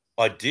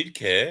 I did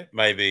care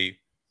maybe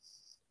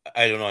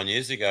 8 or 9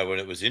 years ago when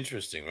it was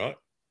interesting, right?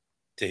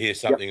 To hear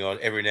something on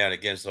every now and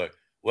again. It's like,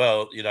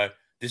 well,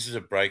 this is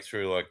a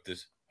breakthrough like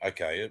this.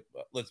 Okay,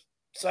 let's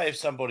say if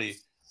somebody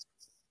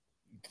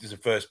is the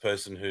first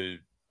person who,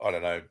 I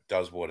don't know,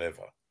 does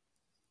whatever.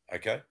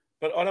 Okay.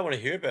 But I don't want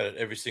to hear about it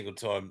every single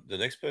time the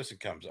next person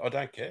comes. I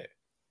don't care.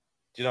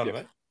 Do you know what I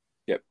mean?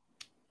 Yep.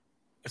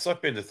 It's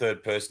like being the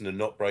third person to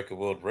not break a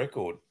world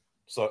record.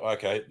 So,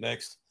 okay,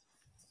 next.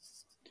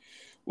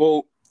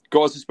 Well,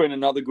 guys, it's been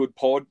another good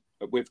pod.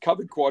 We've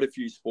covered quite a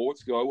few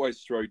sports. I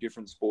always throw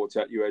different sports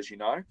at you, as you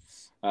know.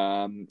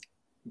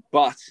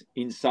 But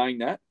in saying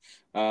that,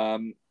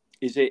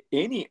 is there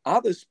any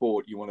other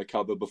sport you want to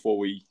cover before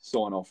we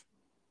sign off?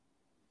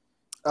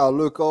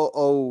 Look,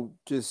 I'll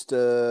just,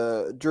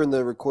 during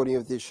the recording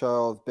of this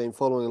show, I've been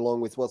following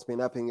along with what's been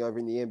happening over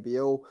in the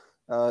NBL.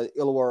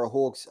 Illawarra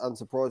Hawks,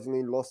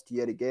 unsurprisingly, lost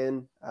yet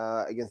again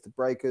against the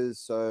Breakers.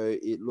 So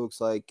it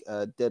looks like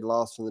dead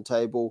last on the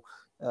table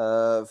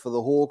for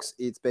the Hawks.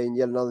 It's been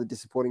yet another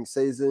disappointing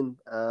season.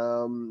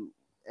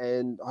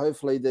 And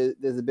hopefully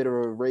there's a bit of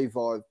a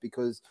revive,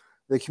 because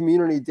the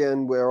community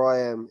down where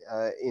I am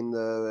in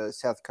the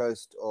south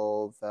coast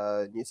of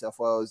New South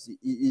Wales,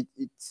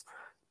 it's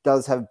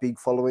does have a big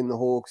following, the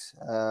Hawks.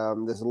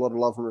 There's a lot of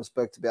love and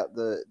respect about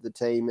the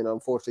team, and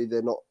unfortunately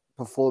they're not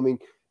performing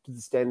to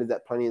the standard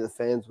that plenty of the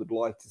fans would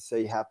like to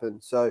see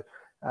happen. So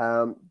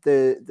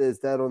there's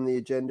that on the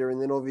agenda. And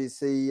then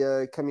obviously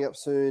coming up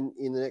soon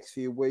in the next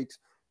few weeks,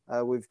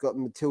 we've got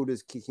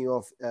Matildas kicking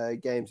off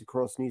games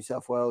across New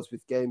South Wales,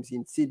 with games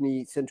in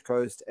Sydney,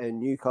 Central Coast and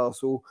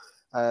Newcastle.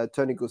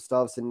 Tony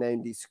Gustavsson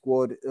named his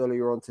squad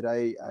earlier on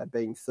today,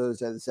 being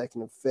Thursday the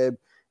 2nd of Feb.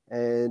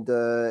 And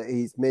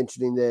he's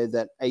mentioning there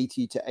that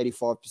 80 to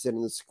 85%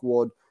 of the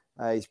squad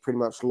is pretty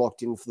much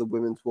locked in for the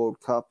Women's World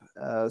Cup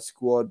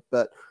squad.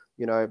 But,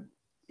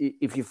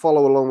 if you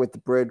follow along with the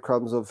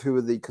breadcrumbs of who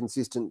are the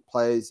consistent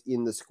players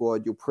in the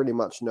squad, you'll pretty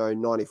much know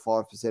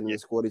 95% of the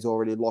squad is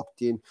already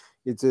locked in.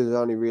 There's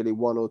only really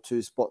 1 or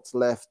 2 spots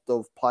left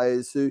of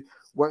players who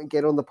won't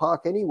get on the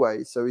park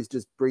anyway. So he's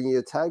just bringing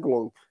a tag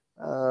along.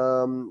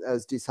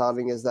 As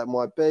disheartening as that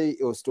might be,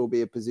 it will still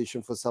be a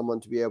position for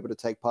someone to be able to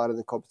take part in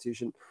the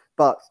competition.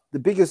 But the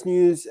biggest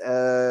news,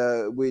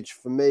 which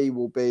for me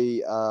will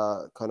be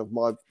kind of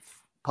my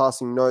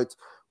passing note,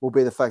 will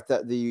be the fact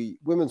that the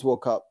Women's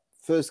World Cup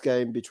first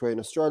game between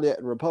Australia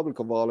and Republic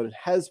of Ireland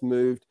has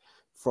moved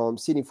from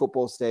Sydney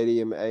Football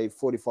Stadium, a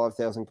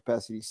 45,000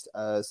 capacity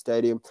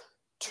stadium,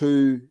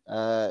 to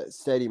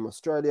Stadium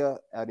Australia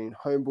out in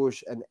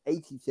Homebush, an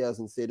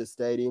 80,000 seater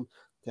stadium,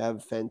 to have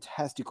a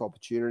fantastic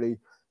opportunity.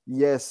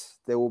 Yes,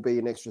 there will be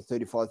an extra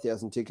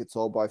 35,000 tickets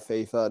sold by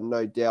FIFA,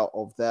 no doubt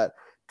of that.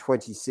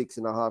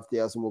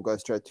 26,500 will go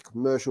straight to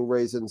commercial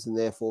reasons, and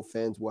therefore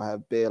fans will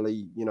have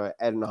barely,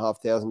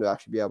 8,500 to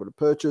actually be able to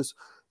purchase.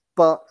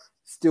 But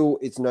still,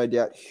 it's no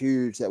doubt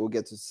huge that we'll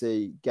get to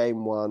see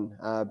Game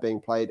 1 being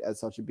played at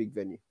such a big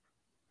venue.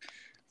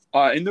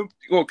 And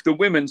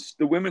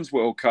the women's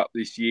World Cup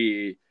this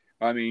year,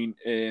 I mean,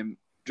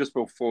 just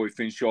before we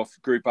finish off,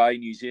 Group A,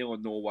 New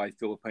Zealand, Norway,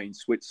 Philippines,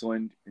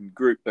 Switzerland, and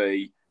Group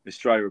B,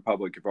 Australia,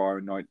 Republic of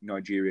Ireland,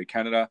 Nigeria,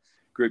 Canada.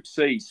 Group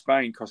C,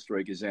 Spain, Costa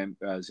Rica,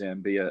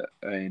 Zambia,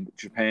 and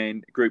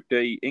Japan. Group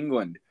D,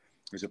 England.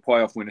 There's a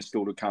playoff winner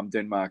still to come,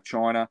 Denmark,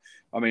 China.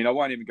 I mean, I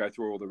won't even go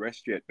through all the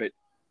rest yet, but,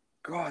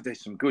 God,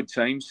 there's some good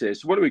teams there.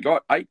 So what do we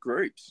got? 8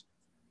 groups.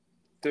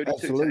 32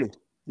 Absolutely. teams.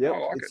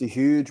 Yeah, it's a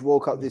huge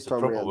World Cup this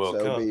time around,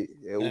 so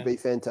it will be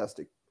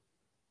fantastic.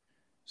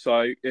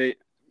 So,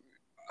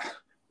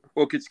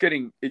 look,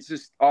 it's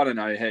just, I don't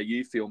know how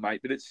you feel, mate,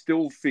 but it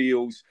still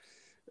feels...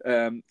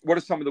 what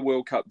are some of the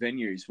World Cup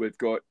venues? We've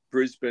got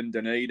Brisbane,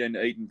 Dunedin,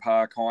 Eden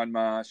Park,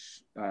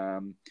 Hindmarsh.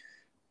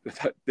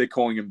 They're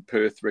calling them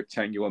Perth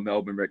Rectangular,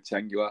 Melbourne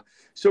Rectangular.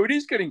 So it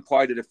is getting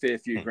played at a fair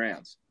few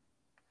grounds.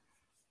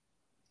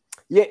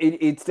 Yeah,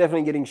 it's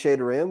definitely getting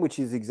shared around, which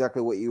is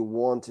exactly what you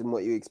want and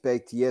what you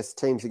expect. Yes,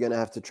 teams are going to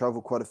have to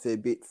travel quite a fair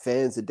bit.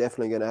 Fans are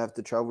definitely going to have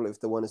to travel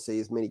if they want to see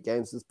as many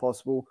games as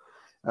possible.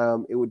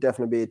 It would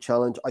definitely be a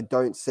challenge. I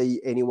don't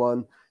see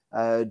anyone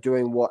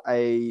doing what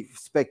a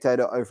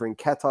spectator over in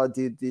Qatar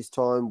did this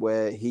time,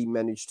 where he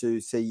managed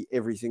to see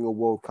every single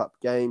World Cup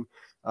game.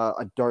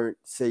 I don't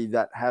see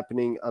that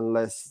happening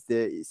unless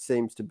there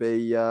seems to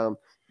be,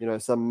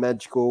 some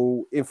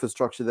magical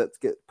infrastructure that's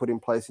get put in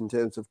place in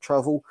terms of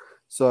travel.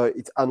 So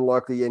it's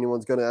unlikely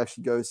anyone's going to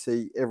actually go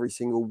see every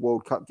single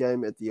World Cup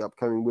game at the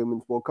upcoming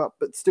Women's World Cup.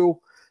 But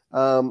still,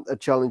 a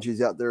challenge is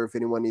out there if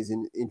anyone is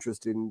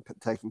interested in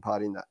taking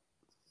part in that.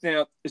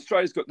 Now,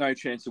 Australia's got no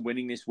chance of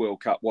winning this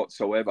World Cup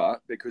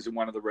whatsoever because of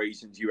one of the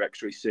reasons you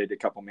actually said a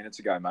couple of minutes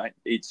ago, mate.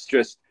 It's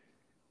just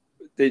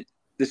the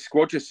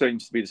squad just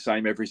seems to be the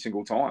same every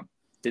single time.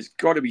 There's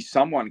got to be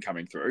someone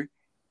coming through.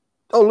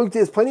 Oh, look,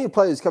 there's plenty of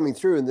players coming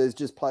through, and there's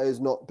just players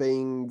not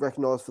being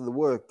recognised for the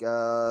work.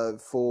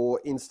 For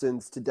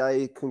instance,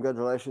 today,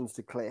 congratulations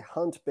to Claire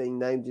Hunt being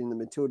named in the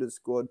Matildas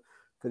squad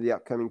for the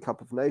upcoming Cup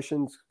of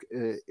Nations.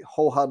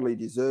 Wholeheartedly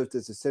deserved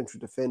as a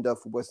central defender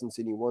for Western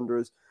Sydney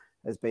Wanderers.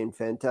 Has been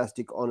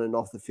fantastic on and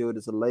off the field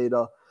as a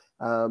leader.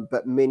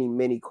 But many,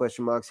 many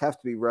question marks have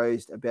to be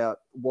raised about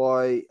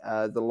why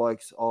the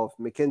likes of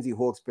Mackenzie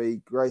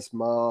Hawkesby, Grace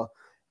Maher,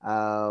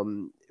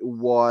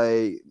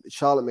 why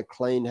Charlotte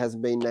McLean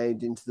hasn't been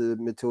named into the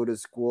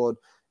Matildas squad,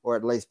 or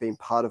at least been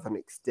part of an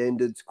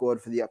extended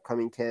squad for the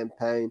upcoming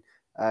campaign.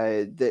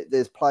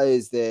 There's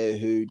players there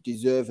who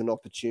deserve an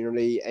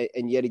opportunity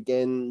and yet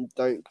again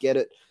don't get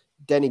it.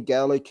 Danny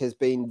Garlick has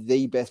been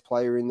the best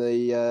player in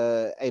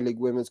the A-League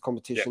women's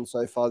competition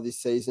so far this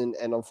season,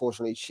 and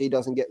unfortunately she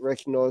doesn't get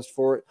recognised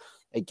for it.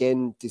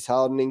 Again,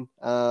 disheartening.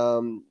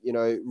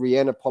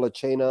 Rihanna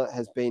Pollicina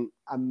has been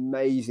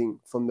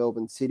amazing for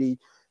Melbourne City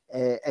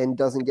and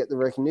doesn't get the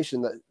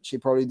recognition that she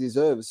probably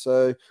deserves.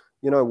 So,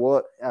 you know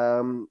what?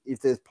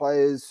 If there's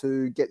players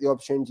who get the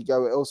opportunity to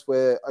go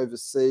elsewhere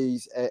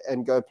overseas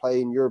and go play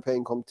in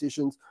European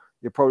competitions,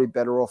 you're probably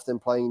better off than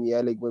playing in the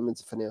A-League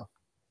women's for now.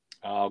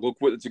 Look,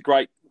 it's a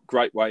great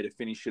way to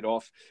finish it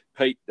off.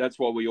 Pete, that's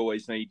why we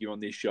always need you on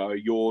this show,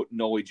 your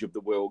knowledge of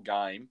the world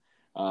game,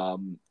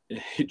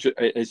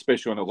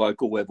 especially on a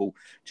local level,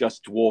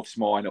 just dwarfs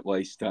mine at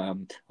least.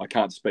 I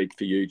can't speak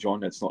for you,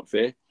 John. That's not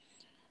fair.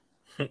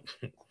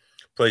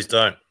 Please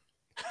don't.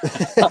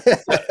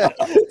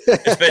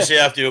 Especially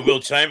after your Will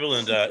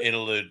Chamberlain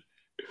interlude.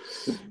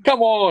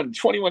 Come on,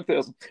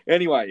 21,000.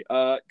 Anyway,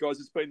 guys,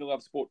 it's been the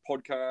Love Sport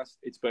podcast.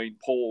 It's been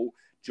Paul,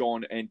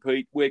 John, and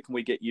Pete. Where can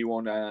we get you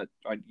on?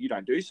 You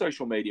don't do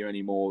social media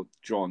anymore,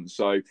 John.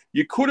 So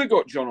you could have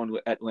got John on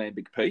at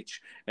Lambic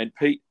Peach and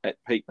Pete at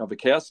Pete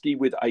Novikowski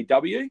with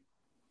AW.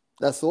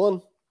 That's the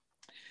one.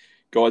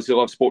 Guys, the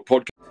Love Sport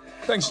podcast.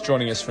 Thanks for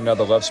joining us for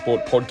another Love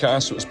Sport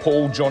podcast. It was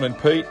Paul, John, and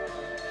Pete.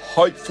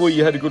 Hopefully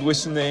you had a good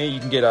listen there. You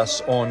can get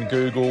us on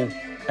Google,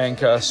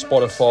 Anchor,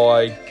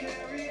 Spotify,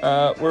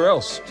 where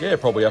else? Yeah,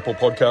 probably Apple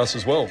Podcasts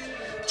as well.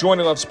 Join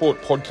the Love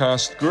Sport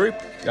podcast group.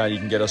 You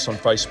can get us on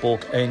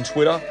Facebook and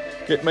Twitter.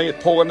 Get me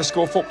at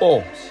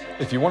Paul_football.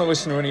 If you want to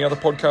listen to any other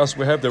podcasts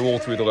we have, they're all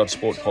through the Love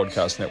Sport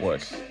Podcast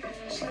Network.